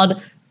Zooty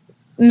called,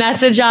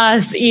 message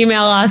us,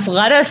 email us,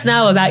 let us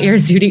know about your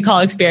Zooty call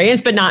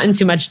experience, but not in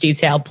too much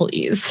detail,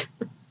 please.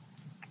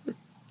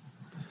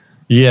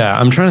 Yeah,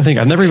 I'm trying to think.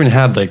 I've never even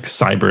had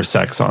cyber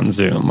sex on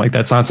Zoom.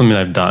 That's not something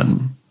I've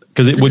done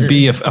because it would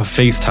be a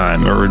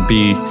FaceTime or it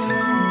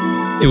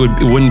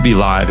wouldn't be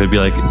live. It'd be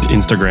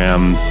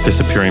Instagram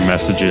disappearing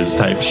messages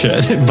type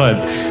shit. But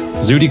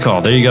Zooty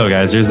call. There you go,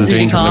 guys. There's the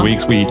dating term of the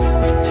week's week.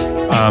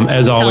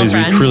 As always,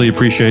 we truly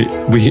appreciate.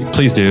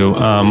 Please do.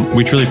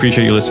 We truly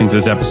appreciate you listening to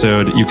this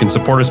episode. You can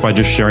support us by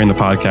just sharing the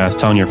podcast,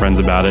 telling your friends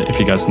about it. If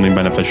you got something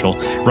beneficial,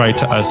 write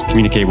to us,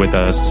 communicate with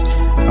us,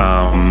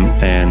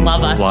 and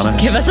love us. Just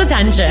give us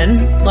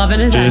attention, love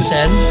and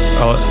attention.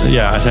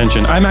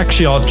 Attention. I'm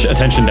actually all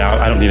attentioned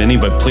out. I don't need any,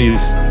 but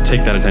please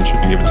take that attention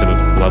and give it to the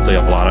lovely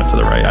Alana to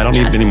the right. I don't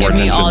need any more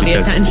attention. Give me all the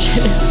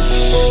attention.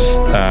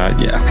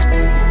 Yeah.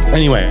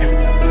 Anyway.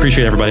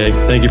 Appreciate everybody.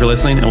 Thank you for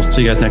listening, and we'll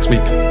see you guys next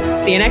week.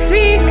 See you next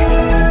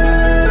week.